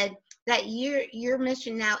you said that your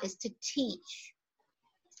mission now is to teach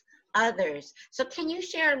others. So can you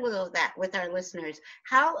share a little of that with our listeners?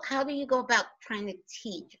 How do you go about trying to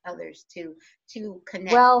teach others to connect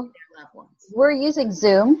with their loved ones? We're using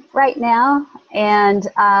Zoom right now, and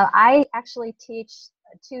I actually teach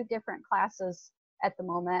 2 different classes at the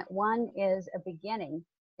moment. One is a beginning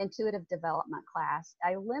intuitive development class.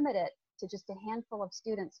 I limit it to just a handful of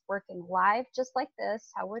students working live, just like this,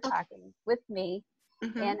 how we're talking with me.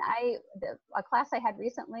 Mm-hmm. And a class I had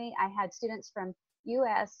recently, I had students from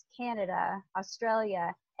US, Canada,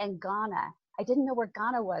 Australia, and Ghana. I didn't know where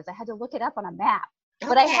Ghana was. I had to look it up on a map.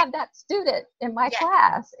 But I have that student in my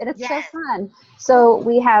class, and it's so fun. So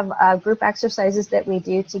we have group exercises that we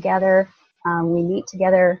do together. We meet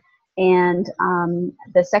together, and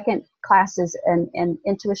the second class is an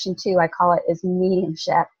Intuition 2, I call it, is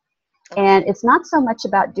mediumship. And it's not so much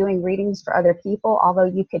about doing readings for other people, although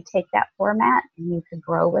you could take that format and you could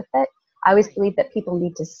grow with it. I always believe that people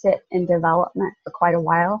need to sit in development for quite a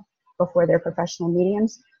while before they're professional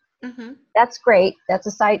mediums. Mm-hmm. That's great. That's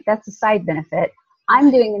a side benefit.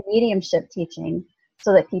 I'm doing the mediumship teaching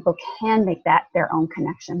so that people can make that their own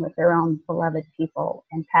connection with their own beloved people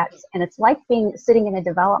and pets. And it's like sitting in a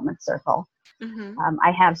development circle. Mm-hmm.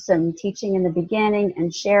 I have some teaching in the beginning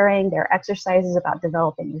and sharing. There are exercises about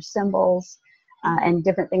developing your symbols and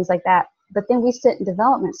different things like that. But then we sit in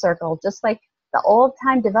development circle, just like the old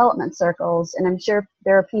time development circles. And I'm sure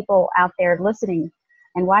there are people out there listening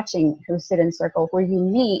and watching who sit in circle where you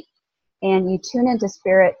meet and you tune into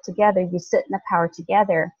spirit together. You sit in the power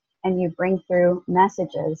together and you bring through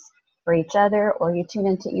messages for each other, or you tune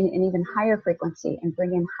into an even higher frequency and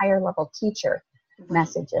bring in higher level teacher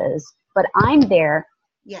messages. But I'm there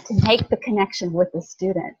to make the connection with the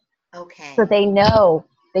student. Okay. So they know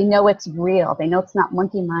it's real. They know it's not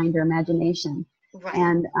monkey mind or imagination. Right.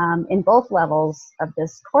 And in both levels of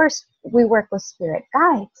this course, we work with spirit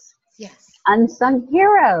guides. Yes. Unsung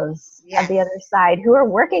heroes of the other side who are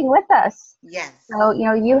working with us. Yes. So,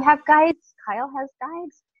 you have guides. Kyle has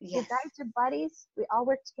guides. Yes. Your guides are buddies. We all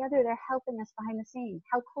work together. They're helping us behind the scenes.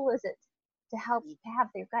 How cool is it to have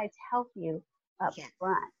your guides help you up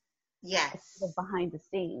front? Yes. Behind the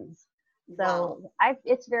scenes. So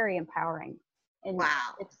it's very empowering. And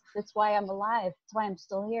it's why I'm alive. It's why I'm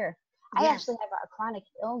still here. I actually have a chronic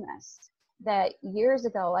illness that years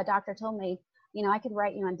ago, a doctor told me, I could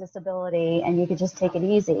write you on disability and you could just take it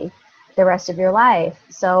easy the rest of your life.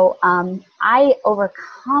 So I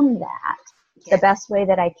overcome that the best way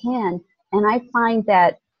that I can. And I find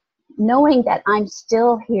that knowing that I'm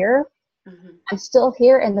still here, I'm still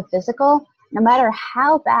here in the physical, no matter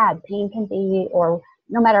how bad pain can be, or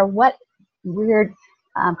no matter what weird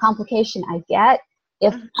complication I get,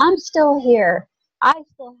 if I'm still here, I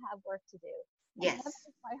still have work to do. Yes. This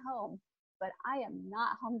is my home, but I am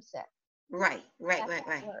not homesick. Right.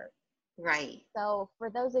 So for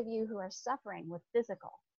those of you who are suffering with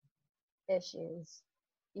physical issues,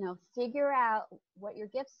 figure out what your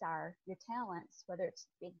gifts are, your talents, whether it's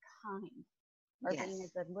being kind or being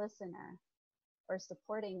a good listener or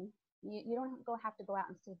supporting. You don't have to go out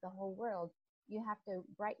and save the whole world. You have to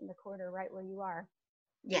brighten the corner right where you are.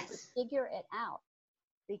 Yes. Just figure it out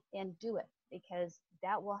and do it, because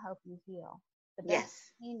that will help you heal. The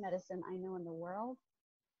best pain medicine I know in the world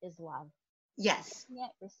is love. Yes.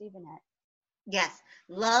 Receiving it. Yes.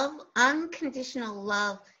 Love, unconditional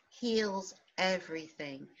love heals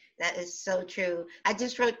everything. That is so true. I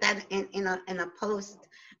just wrote that in a post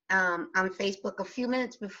on Facebook a few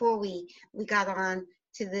minutes before we got on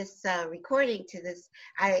to this recording, to this.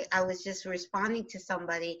 I was just responding to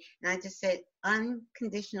somebody, and I just said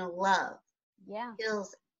unconditional love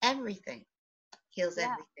heals everything. Heals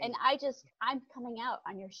everything. And I'm coming out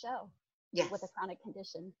on your show with a chronic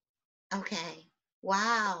condition. Okay.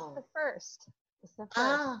 Wow. It's the first.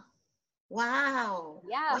 Oh, wow.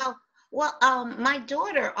 Yeah. Wow. Well, my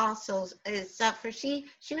daughter also is suffer. She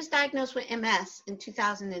was diagnosed with MS in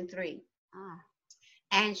 2003.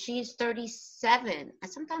 And she's 37. I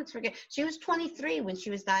sometimes forget. She was 23 when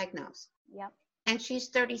she was diagnosed. Yep. And she's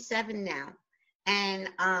 37 now. And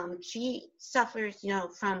she suffers,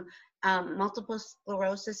 from multiple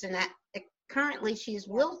sclerosis, and that currently she's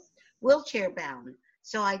wheelchair bound.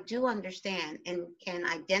 So I do understand and can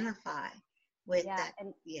identify with that.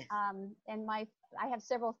 And I have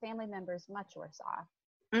several family members much worse off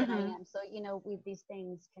than I am. So, these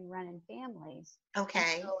things can run in families.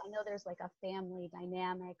 Okay. And so I know there's like a family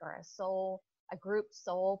dynamic or a group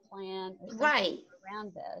soul plan or something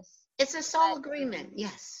around this. It's a soul agreement.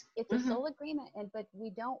 Yes. It's a soul agreement. But we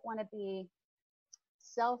don't want to be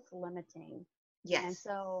self-limiting. Yes. And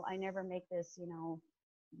so I never make this,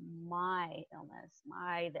 my illness,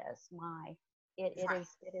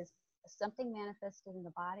 it is something manifested in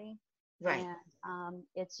the body. Right. And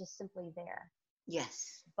it's just simply there.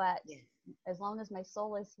 Yes. But as long as my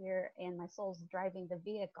soul is here and my soul's driving the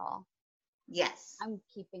vehicle,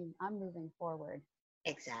 I'm moving forward.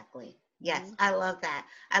 Exactly. Yes. Mm-hmm. I love that.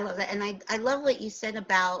 And I love what you said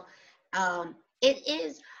about it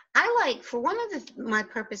is, for one of my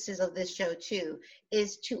purposes of this show too,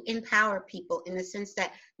 is to empower people in the sense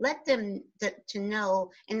that let them to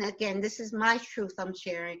know, and again, this is my truth I'm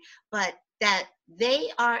sharing, but that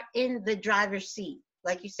they are in the driver's seat.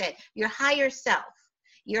 Like you said, your higher self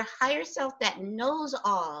that knows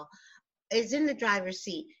all is in the driver's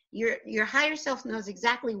seat. Your higher self knows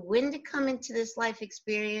exactly when to come into this life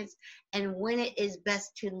experience and when it is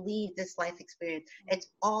best to leave this life experience. It's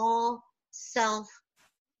all self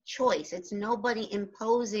choice. It's nobody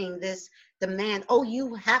imposing this demand. Oh,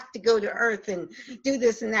 you have to go to Earth and do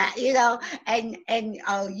this and that, and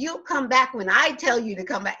you'll come back when I tell you to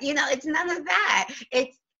come back. It's none of that.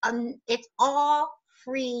 It's all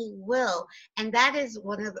free will, and that is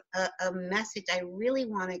one of a message I really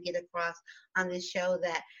want to get across on this show,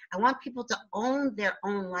 that I want people to own their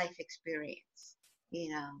own life experience.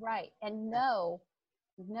 Right, and know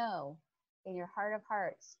in your heart of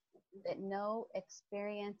hearts that no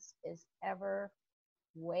experience is ever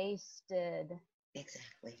wasted.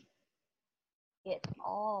 Exactly. It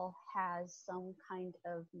all has some kind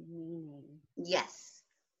of meaning. Yes.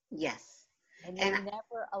 And you're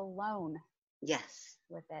never alone. Yes.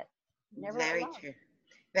 With it. Never Very alone. true.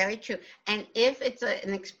 Very true. And if it's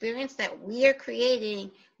an experience that we are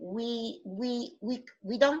creating, we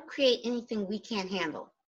don't create anything we can't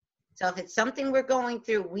handle. So if it's something we're going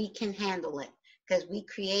through, we can handle it because we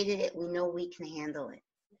created it. We know we can handle it.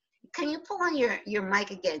 Can you pull on your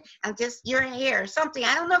mic again? I'm just your hair or something.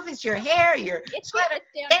 I don't know if it's your hair, your sweater.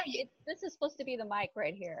 This is supposed to be the mic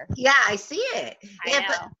right here. Yeah, I see it. I know.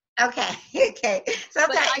 But, okay. But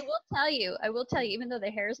I will tell you, even though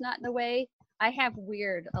the hair is not in the way, I have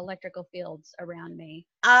weird electrical fields around me.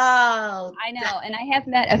 Oh. I know. And I have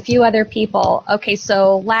met a few other people. Okay,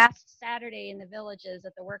 so last Saturday in the Villages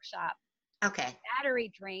at the workshop,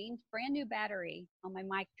 battery drained, brand new battery on my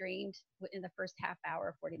mic drained in the first half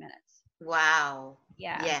hour, 40 minutes. Wow.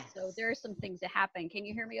 Yeah. Yes. So there are some things that happen. Can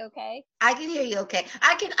you hear me okay? I can hear you okay.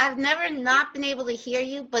 I've never not been able to hear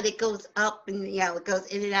you, but it goes up and it goes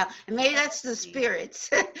in and out. And maybe that's the spirits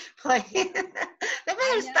playing.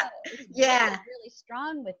 Yeah. It's really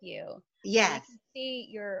strong with you. Yes. I can see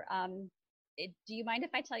your do you mind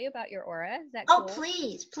if I tell you about your aura? Is that cool? Oh,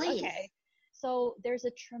 please. Okay. So there's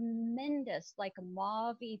a tremendous like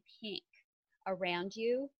mauve-y pink around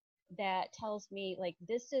you that tells me like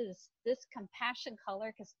this compassion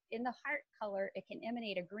color, because in the heart color it can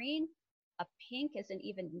emanate a green, a pink is an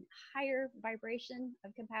even higher vibration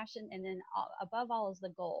of compassion, and then above all is the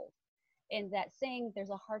gold. And that saying,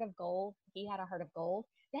 there's a heart of gold, he had a heart of gold,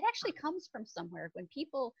 that actually comes from somewhere. When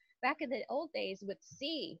people back in the old days would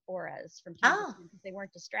see auras from time to time because they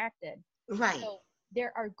weren't distracted. Right. So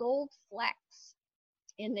there are gold flecks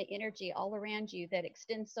in the energy all around you that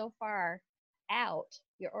extend so far out.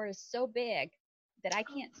 Your aura is so big that I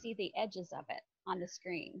can't see the edges of it on the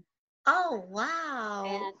screen. Oh, wow.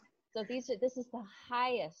 And so this is the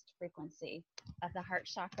highest frequency of the heart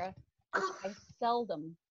chakra, which I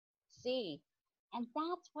seldom see. And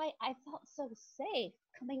that's why I felt so safe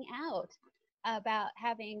coming out about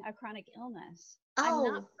having a chronic illness. I'm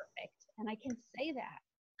not perfect, and I can say that.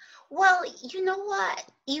 Well, you know what?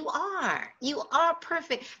 You are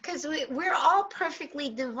perfect, because we're all perfectly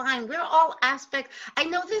divine. We're all aspects. I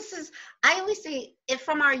know I always say it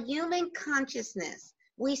from our human consciousness.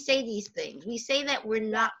 We say these things. We say that we're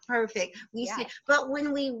not perfect. But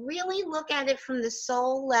when we really look at it from the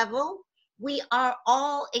soul level, we are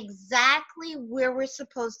all exactly where we're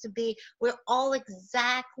supposed to be. We're all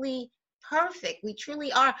exactly perfect. We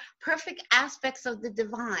truly are perfect aspects of the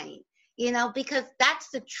divine. Because that's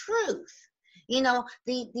the truth. The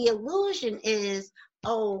illusion is,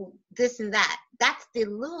 this and that.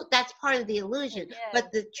 That's part of the illusion.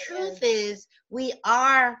 But the truth is we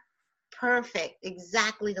are perfect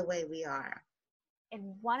exactly the way we are.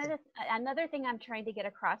 And another thing I'm trying to get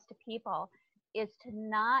across to people is to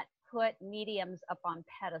not put mediums up on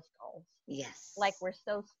pedestals. Yes. Like we're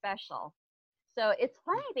so special. So it's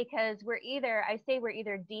funny because we're either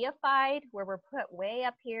deified, where we're put way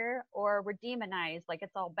up here, or we're demonized, like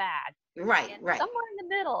it's all bad. Right. Somewhere in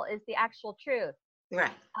the middle is the actual truth.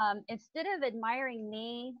 Right. Instead of admiring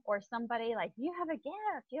me or somebody like, you have a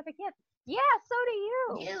gift. Yeah, so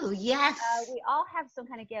do you. Yes. We all have some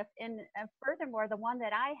kind of gift. And furthermore, the one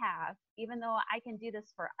that I have, even though I can do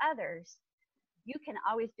this for others, you can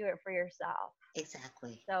always do it for yourself.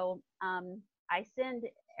 Exactly. So I send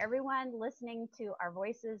everyone listening to our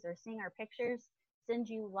voices or seeing our pictures, send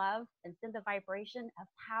you love and send the vibration of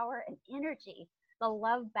power and energy. The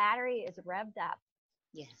love battery is revved up.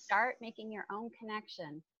 Yes. Start making your own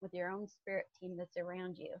connection with your own spirit team that's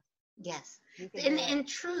around you. Yes. In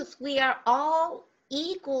truth, we are all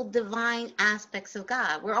equal divine aspects of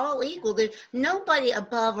God. We're all equal. There's nobody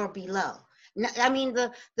above or below. I mean,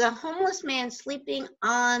 the homeless man sleeping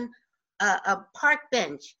on a park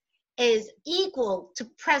bench is equal to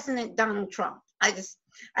President Donald Trump. I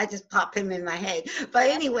just pop him in my head. But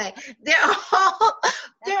anyway,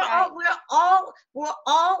 we're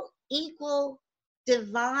all equal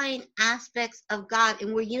divine aspects of God,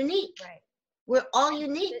 and we're unique. Right. We're all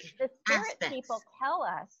unique. The spirit aspects. People tell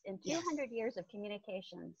us in 200 years of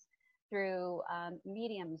communications through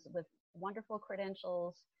mediums with wonderful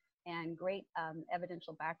credentials and great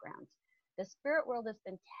evidential backgrounds. The spirit world has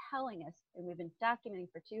been telling us, and we've been documenting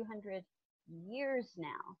for 200 years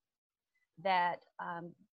now, that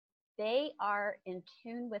they are in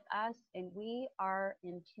tune with us and we are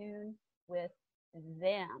in tune with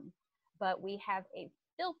them. But we have a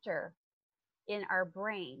filter in our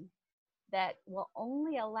brain that will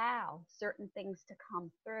only allow certain things to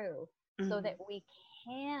come through so that we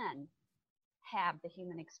can have the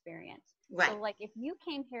human experience. Right. So like if you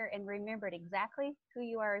came here and remembered exactly who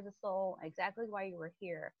you are as a soul, exactly why you were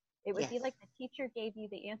here, it would be like the teacher gave you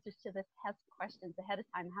the answers to the test questions ahead of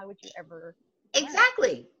time. How would you ever learn?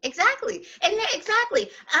 Exactly. And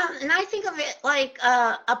I think of it like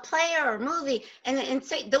a play or a movie, and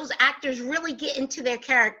say those actors really get into their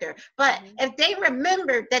character. But if they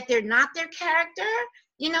remember that they're not their character,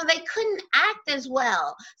 they couldn't act as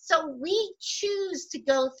well. So we choose to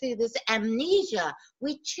go through this amnesia.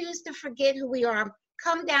 We choose to forget who we are,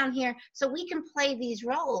 come down here so we can play these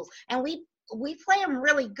roles. And we play them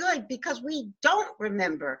really good because we don't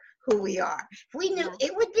remember who we are. If we knew,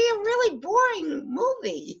 it would be a really boring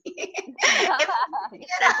movie. It's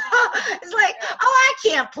like, I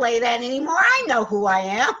can't play that anymore. I know who I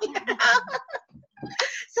am.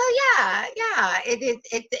 So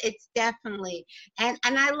it's definitely, and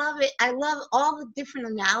I love it. I love all the different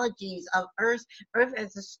analogies of Earth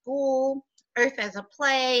as a school, Earth as a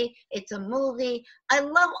play, it's a movie. I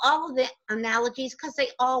love all of the analogies because they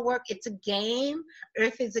all work. It's a game.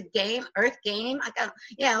 Earth is a game. Earth game.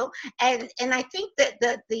 And I think that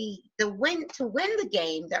to win the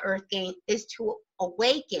game, the Earth game, is to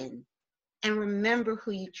awaken and remember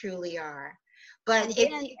who you truly are. But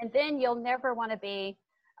and then you'll never want to be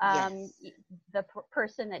the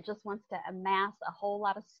person that just wants to amass a whole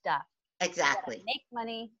lot of stuff. Exactly. Make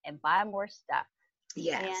money and buy more stuff.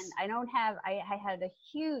 Yes. And I don't have, my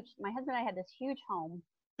husband and I had this huge home,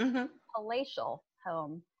 palatial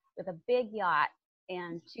home with a big yacht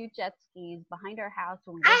and 2 jet skis behind our house.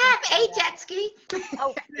 I have a jet ski.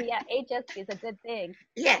 Oh, yeah, a jet ski is a good thing.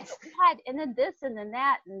 Yes. So we had, and then this and then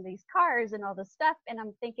that and these cars and all this stuff. And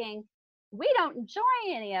I'm thinking, we don't enjoy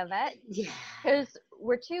any of it. Yeah. Because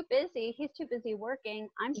we're too busy. He's too busy working.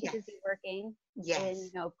 I'm too busy working.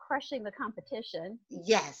 Yes. And, crushing the competition.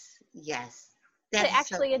 Yes. That's to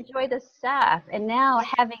actually enjoy the stuff. And now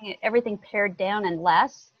having everything pared down and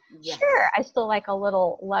less, sure, I still like a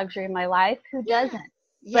little luxury in my life. Who doesn't?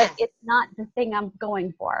 Yes. But it's not the thing I'm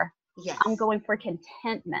going for. Yes. I'm going for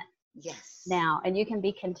contentment. Yes. Now, and you can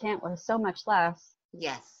be content with so much less.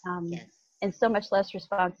 Yes. And so much less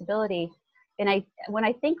responsibility. And when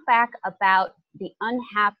I think back about the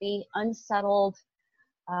unhappy, unsettled,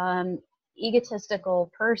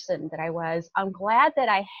 egotistical person that I was, I'm glad that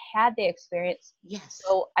I had the experience. Yes.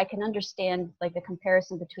 So I can understand like the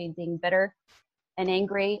comparison between being bitter and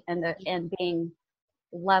angry and being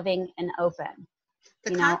loving and open.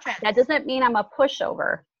 The contrast. That doesn't mean I'm a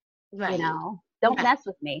pushover. Right. Don't mess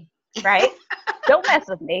with me. Right? Don't mess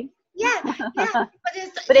with me. Yeah.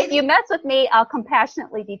 But if you mess with me, I'll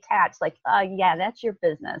compassionately detach. Like, that's your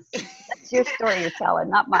business. That's your story you're telling,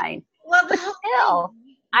 not mine. Well, but still,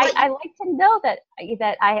 I like to know that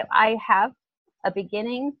I have a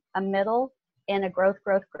beginning, a middle, and a growth,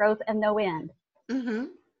 and no end.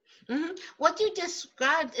 What you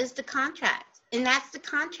described is the contrast, and that's the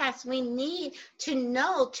contrast we need to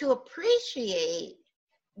know to appreciate,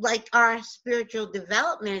 like our spiritual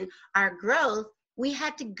development, our growth. We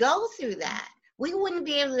had to go through that. We wouldn't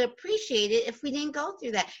be able to appreciate it if we didn't go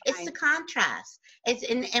through that. It's right. The contrast.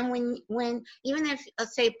 And when even if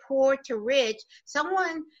say poor to rich,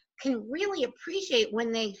 someone can really appreciate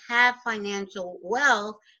when they have financial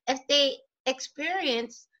wealth if they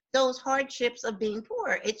experience those hardships of being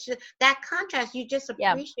poor. It's just that contrast, you just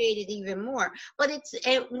appreciate it even more. But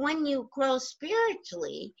when you grow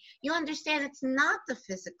spiritually, you understand it's not the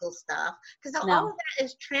physical stuff, because all of that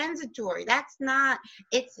is transitory. That's not,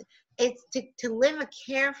 it's to live a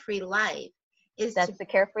carefree life. That's the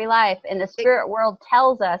carefree life. And the spirit world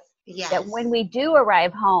tells us that when we do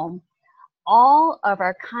arrive home, all of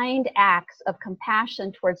our kind acts of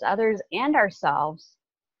compassion towards others and ourselves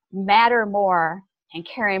matter more and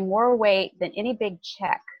carry more weight than any big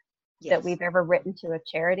check that we've ever written to a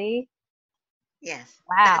charity. Yes.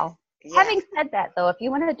 Wow. Yes. Having said that, though, if you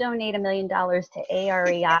want to donate $1 million to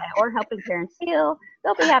AREI or Helping Parents Heal,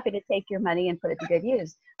 they'll be happy to take your money and put it to good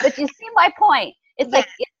use. But you see my point. It's like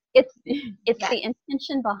it's the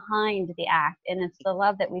intention behind the act, and it's the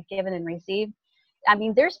love that we've given and received. I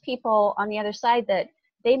mean, there's people on the other side that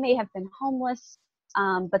they may have been homeless,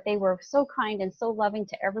 but they were so kind and so loving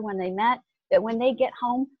to everyone they met that when they get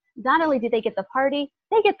home, not only do they get the party,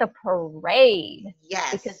 they get the parade.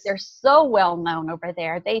 Yes. Because they're so well known over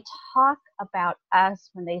there. They talk about us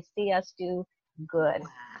when they see us do good.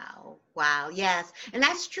 Wow. Wow. Yes. And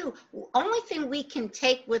that's true. Only thing we can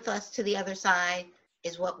take with us to the other side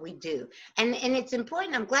is what we do. And it's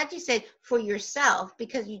important. I'm glad you said for yourself,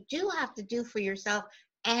 because you do have to do for yourself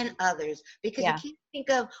and others, because you can't think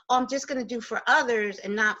of, I'm just going to do for others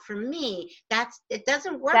and not for me. It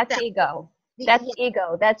doesn't work. That's ego. That's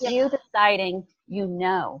ego. That's you deciding you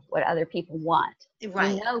know what other people want.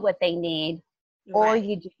 Right. You know what they need, or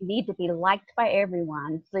you need to be liked by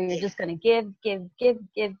everyone. So you're just going to give.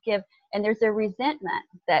 And there's a resentment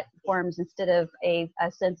that forms instead of a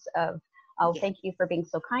sense of, thank you for being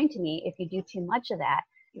so kind to me, if you do too much of that.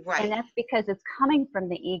 Right. And that's because it's coming from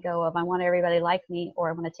the ego of, I want everybody to like me, or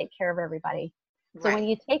I want to take care of everybody. So when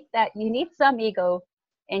you take that, you need some ego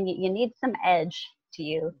and you need some edge to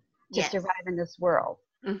you to survive in this world.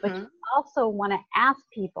 Mm-hmm. But you also want to ask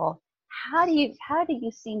people, how do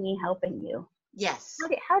you see me helping you? Yes.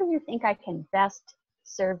 How do you think I can best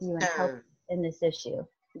serve you and help in this issue?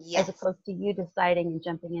 Yes. As opposed to you deciding and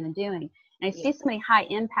jumping in and doing. And I see so many high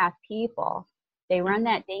impact people, they run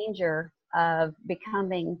that danger of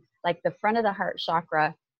becoming like the front of the heart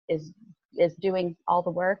chakra is doing all the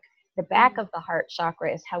work. The back of the heart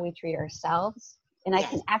chakra is how we treat ourselves. And I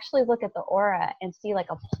can actually look at the aura and see like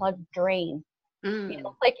a plugged drain. You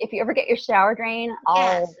know, like if you ever get your shower drain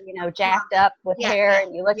all, jacked up with hair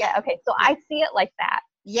and you look at, so I see it like that.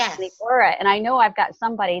 Yes. The aura. And I know I've got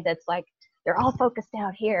somebody that's like, they're all focused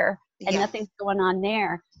out here and nothing's going on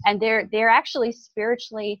there. And they're actually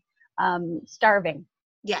spiritually starving.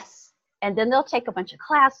 Yes. And then they'll take a bunch of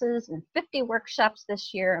classes and 50 workshops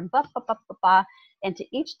this year and and to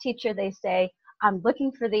each teacher they say, I'm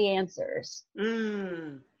looking for the answers.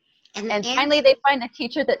 And finally they find a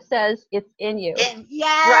teacher that says it's in you.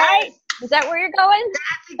 Yes. Right? Is that where you're going?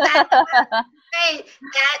 That's exactly what I'm saying.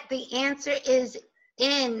 That the answer is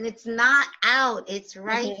in. It's not out. It's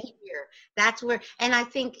right here. That's where, and I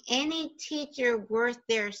think any teacher worth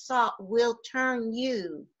their salt will turn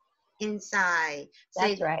you inside.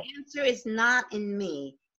 That's right. The answer is not in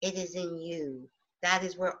me. It is in you. That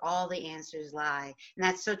is where all the answers lie. And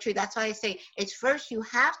that's so true. That's why I say it's first you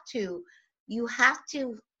have to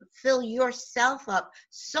fill yourself up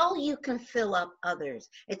so you can fill up others.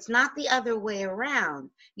 It's not the other way around.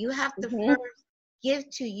 You have to first give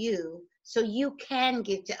to you so you can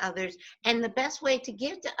give to others. And the best way to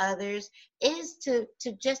give to others is to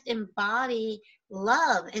just embody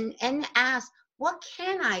love and ask, what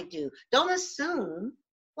can I do? Don't assume.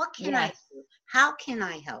 What can I do? How can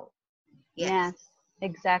I help? Yes,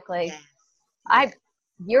 exactly. Yes.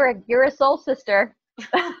 You're a soul sister.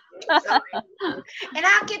 And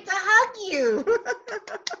I'll get to hug you.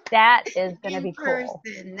 That is going to be cool.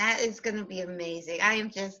 That is going to be amazing. I am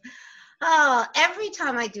just, every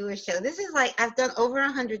time I do a show, this is like, I've done over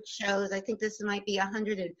 100 shows. I think this might be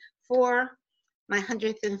 104, my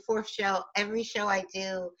 104th show. Every show I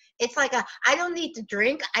do, it's like I don't need to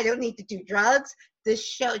drink. I don't need to do drugs. This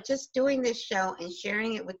show, just doing this show and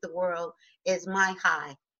sharing it with the world is my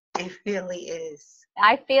high. It really is.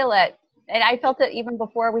 I feel it. And I felt it even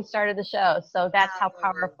before we started the show. So that's how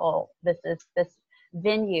powerful this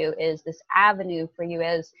venue is, this avenue for you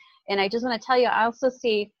is. And I just want to tell you, I also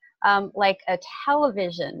see like a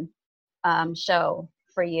television show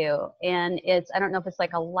for you. And I don't know if it's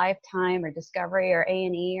like a Lifetime or Discovery or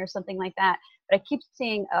A&E or something like that. But I keep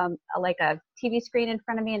seeing like a TV screen in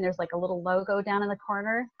front of me and there's like a little logo down in the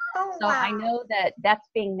corner. Oh, so I know that that's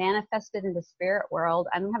being manifested in the spirit world.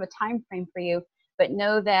 I don't have a time frame for you, but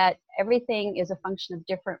know that everything is a function of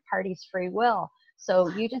different parties' free will. So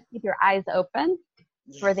you just keep your eyes open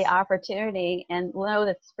for the opportunity and know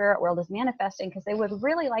that the spirit world is manifesting, because they would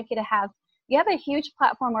really like you have a huge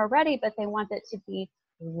platform already, but they want it to be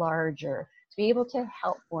larger, to be able to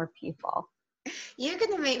help more people. You're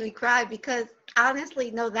going to make me cry because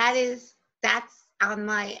honestly, no, that's on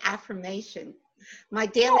my affirmation, my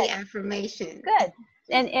daily affirmation. Good.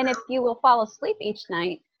 And if you will fall asleep each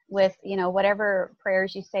night with, whatever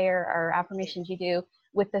prayers you say or affirmations you do,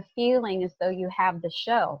 with the feeling as though you have the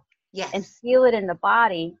show. and Yes. feel it in the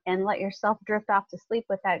body and let yourself drift off to sleep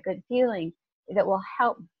with that good feeling that will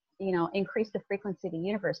help, increase the frequency of the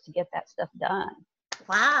universe to get that stuff done.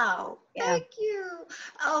 Wow. Yeah. Thank you.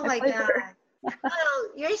 Oh My my God. pleasure. Oh,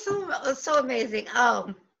 you're so amazing.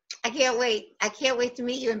 Oh, I can't wait. I can't wait to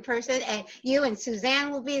meet you in person. And you and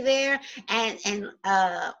Susanne will be there, and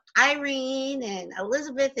Irene and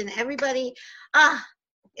Elizabeth and everybody.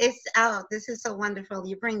 This is so wonderful.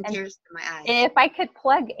 You bring And, tears to my eyes. and if I could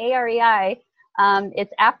plug AREI,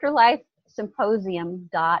 it's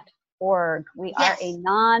afterlifesymposium.org. We are a Please.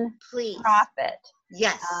 non-profit.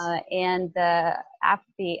 Yes. And the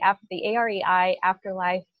AREI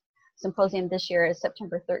Afterlife Symposium this year is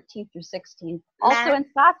September 13th through 16th, also in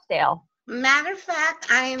Scottsdale. Matter of fact,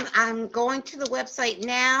 I'm going to the website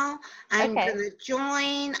now. I'm going to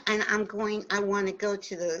join, and I want to go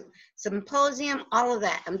to the symposium, all of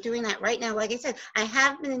that. I'm doing that right now. Like I said, I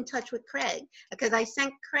have been in touch with Craig because I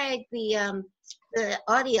sent Craig the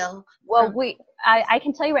audio. Well, I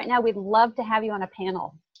can tell you right now, we'd love to have you on a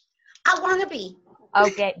panel. I want to be.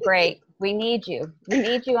 Okay, great. We need you. We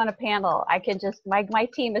need you on a panel. I can just, my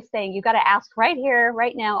team is saying, you got to ask right here,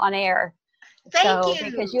 right now on air. Thank you.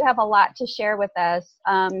 Because you have a lot to share with us.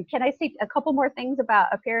 Can I say a couple more things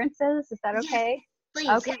about appearances? Is that okay? Yes, please.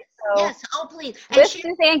 Okay. Yes. So Yes. Oh, please. With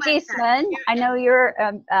Susanne Geisman, I know you're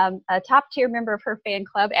a top tier member of her fan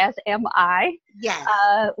club, as am I. Yes.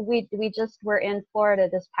 We just were in Florida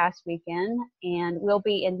this past weekend, and we'll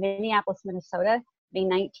be in Minneapolis, Minnesota, May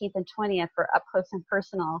 19th and 20th for Up Close and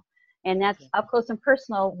Personal. And that's Up Close and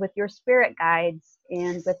Personal with your spirit guides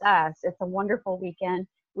and with us. It's a wonderful weekend.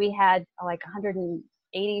 We had like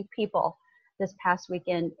 180 people this past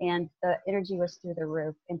weekend, and the energy was through the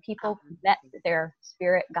roof, and people met their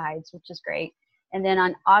spirit guides, which is great. And then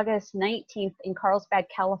on August 19th in Carlsbad,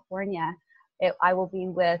 California, I will be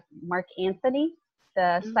with Mark Anthony,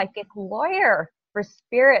 the psychic lawyer, for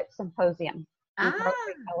Spirit Symposium in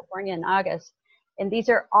Carlsbad, California in August. And these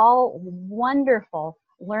are all wonderful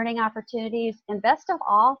learning opportunities. And best of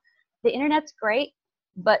all, the internet's great,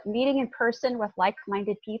 but meeting in person with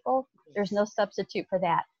like-minded people, there's no substitute for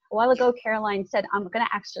that. A while ago, Caroline said, I'm going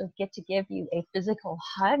to actually get to give you a physical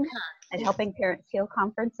hug at Helping Parents Heal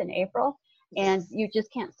Conference in April, and you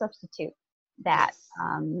just can't substitute that.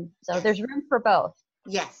 So there's room for both.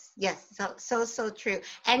 Yes. So true.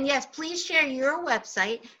 And yes, please share your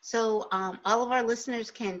website so all of our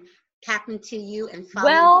listeners can tap into you and follow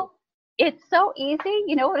you. Well, it's so easy.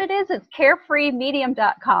 You know what it is? It's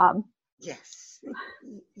carefreemedium.com. Yes.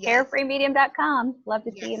 Carefreemedium.com. Love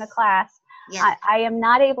to see you in a class. Yes. I am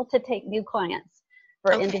not able to take new clients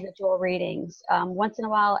for individual readings. Once in a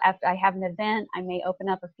while, after I have an event, I may open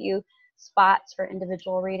up a few spots for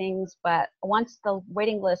individual readings. But once the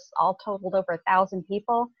waiting list all totaled over 1,000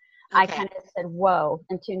 people, I kind of said, whoa,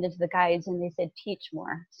 and tuned into the guides, and they said, teach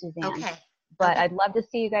more, Susanne. But I'd love to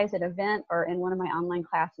see you guys at an event or in one of my online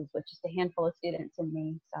classes with just a handful of students and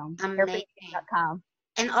me. So, carefree.com.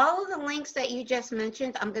 And all of the links that you just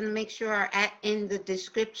mentioned, I'm going to make sure are in the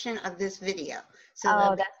description of this video.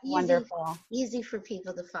 So that's wonderful. Easy for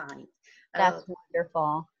people to find. That's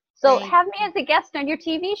wonderful. So have me as a guest on your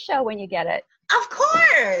TV show when you get it. Of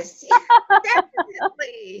course.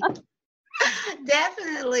 Definitely.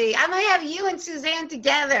 Definitely. I might have you and Susanne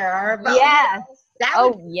together. Yes.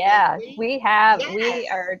 Yes. We have.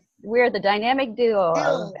 Yes. We're the dynamic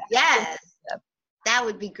duo. Yes. That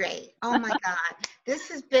would be great. Oh my God. This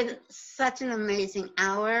has been such an amazing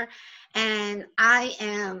hour. And I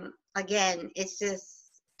am, again, it's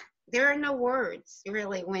just, there are no words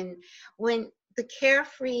really when the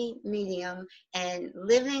carefree medium and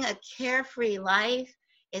living a carefree life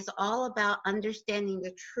is all about understanding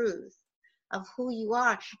the truth of who you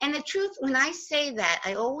are. And the truth, when I say that,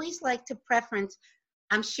 I always like to preference,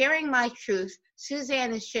 I'm sharing my truth,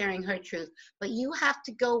 Susanne is sharing her truth, but you have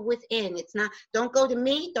to go within. It's not, don't go to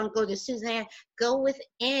me, don't go to Susanne, go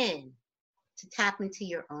within to tap into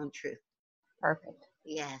your own truth. Perfect.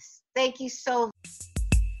 Yes. Thank you so much.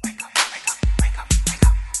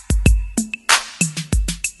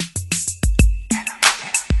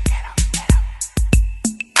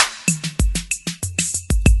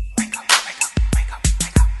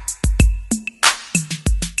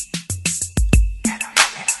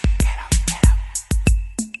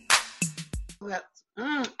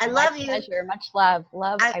 I love you. Pleasure. Much love.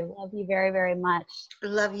 I love you very, very much. I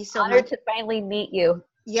love you so much. Honored to finally meet you.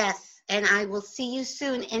 Yes, and I will see you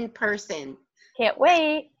soon in person. Can't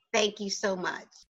wait. Thank you so much.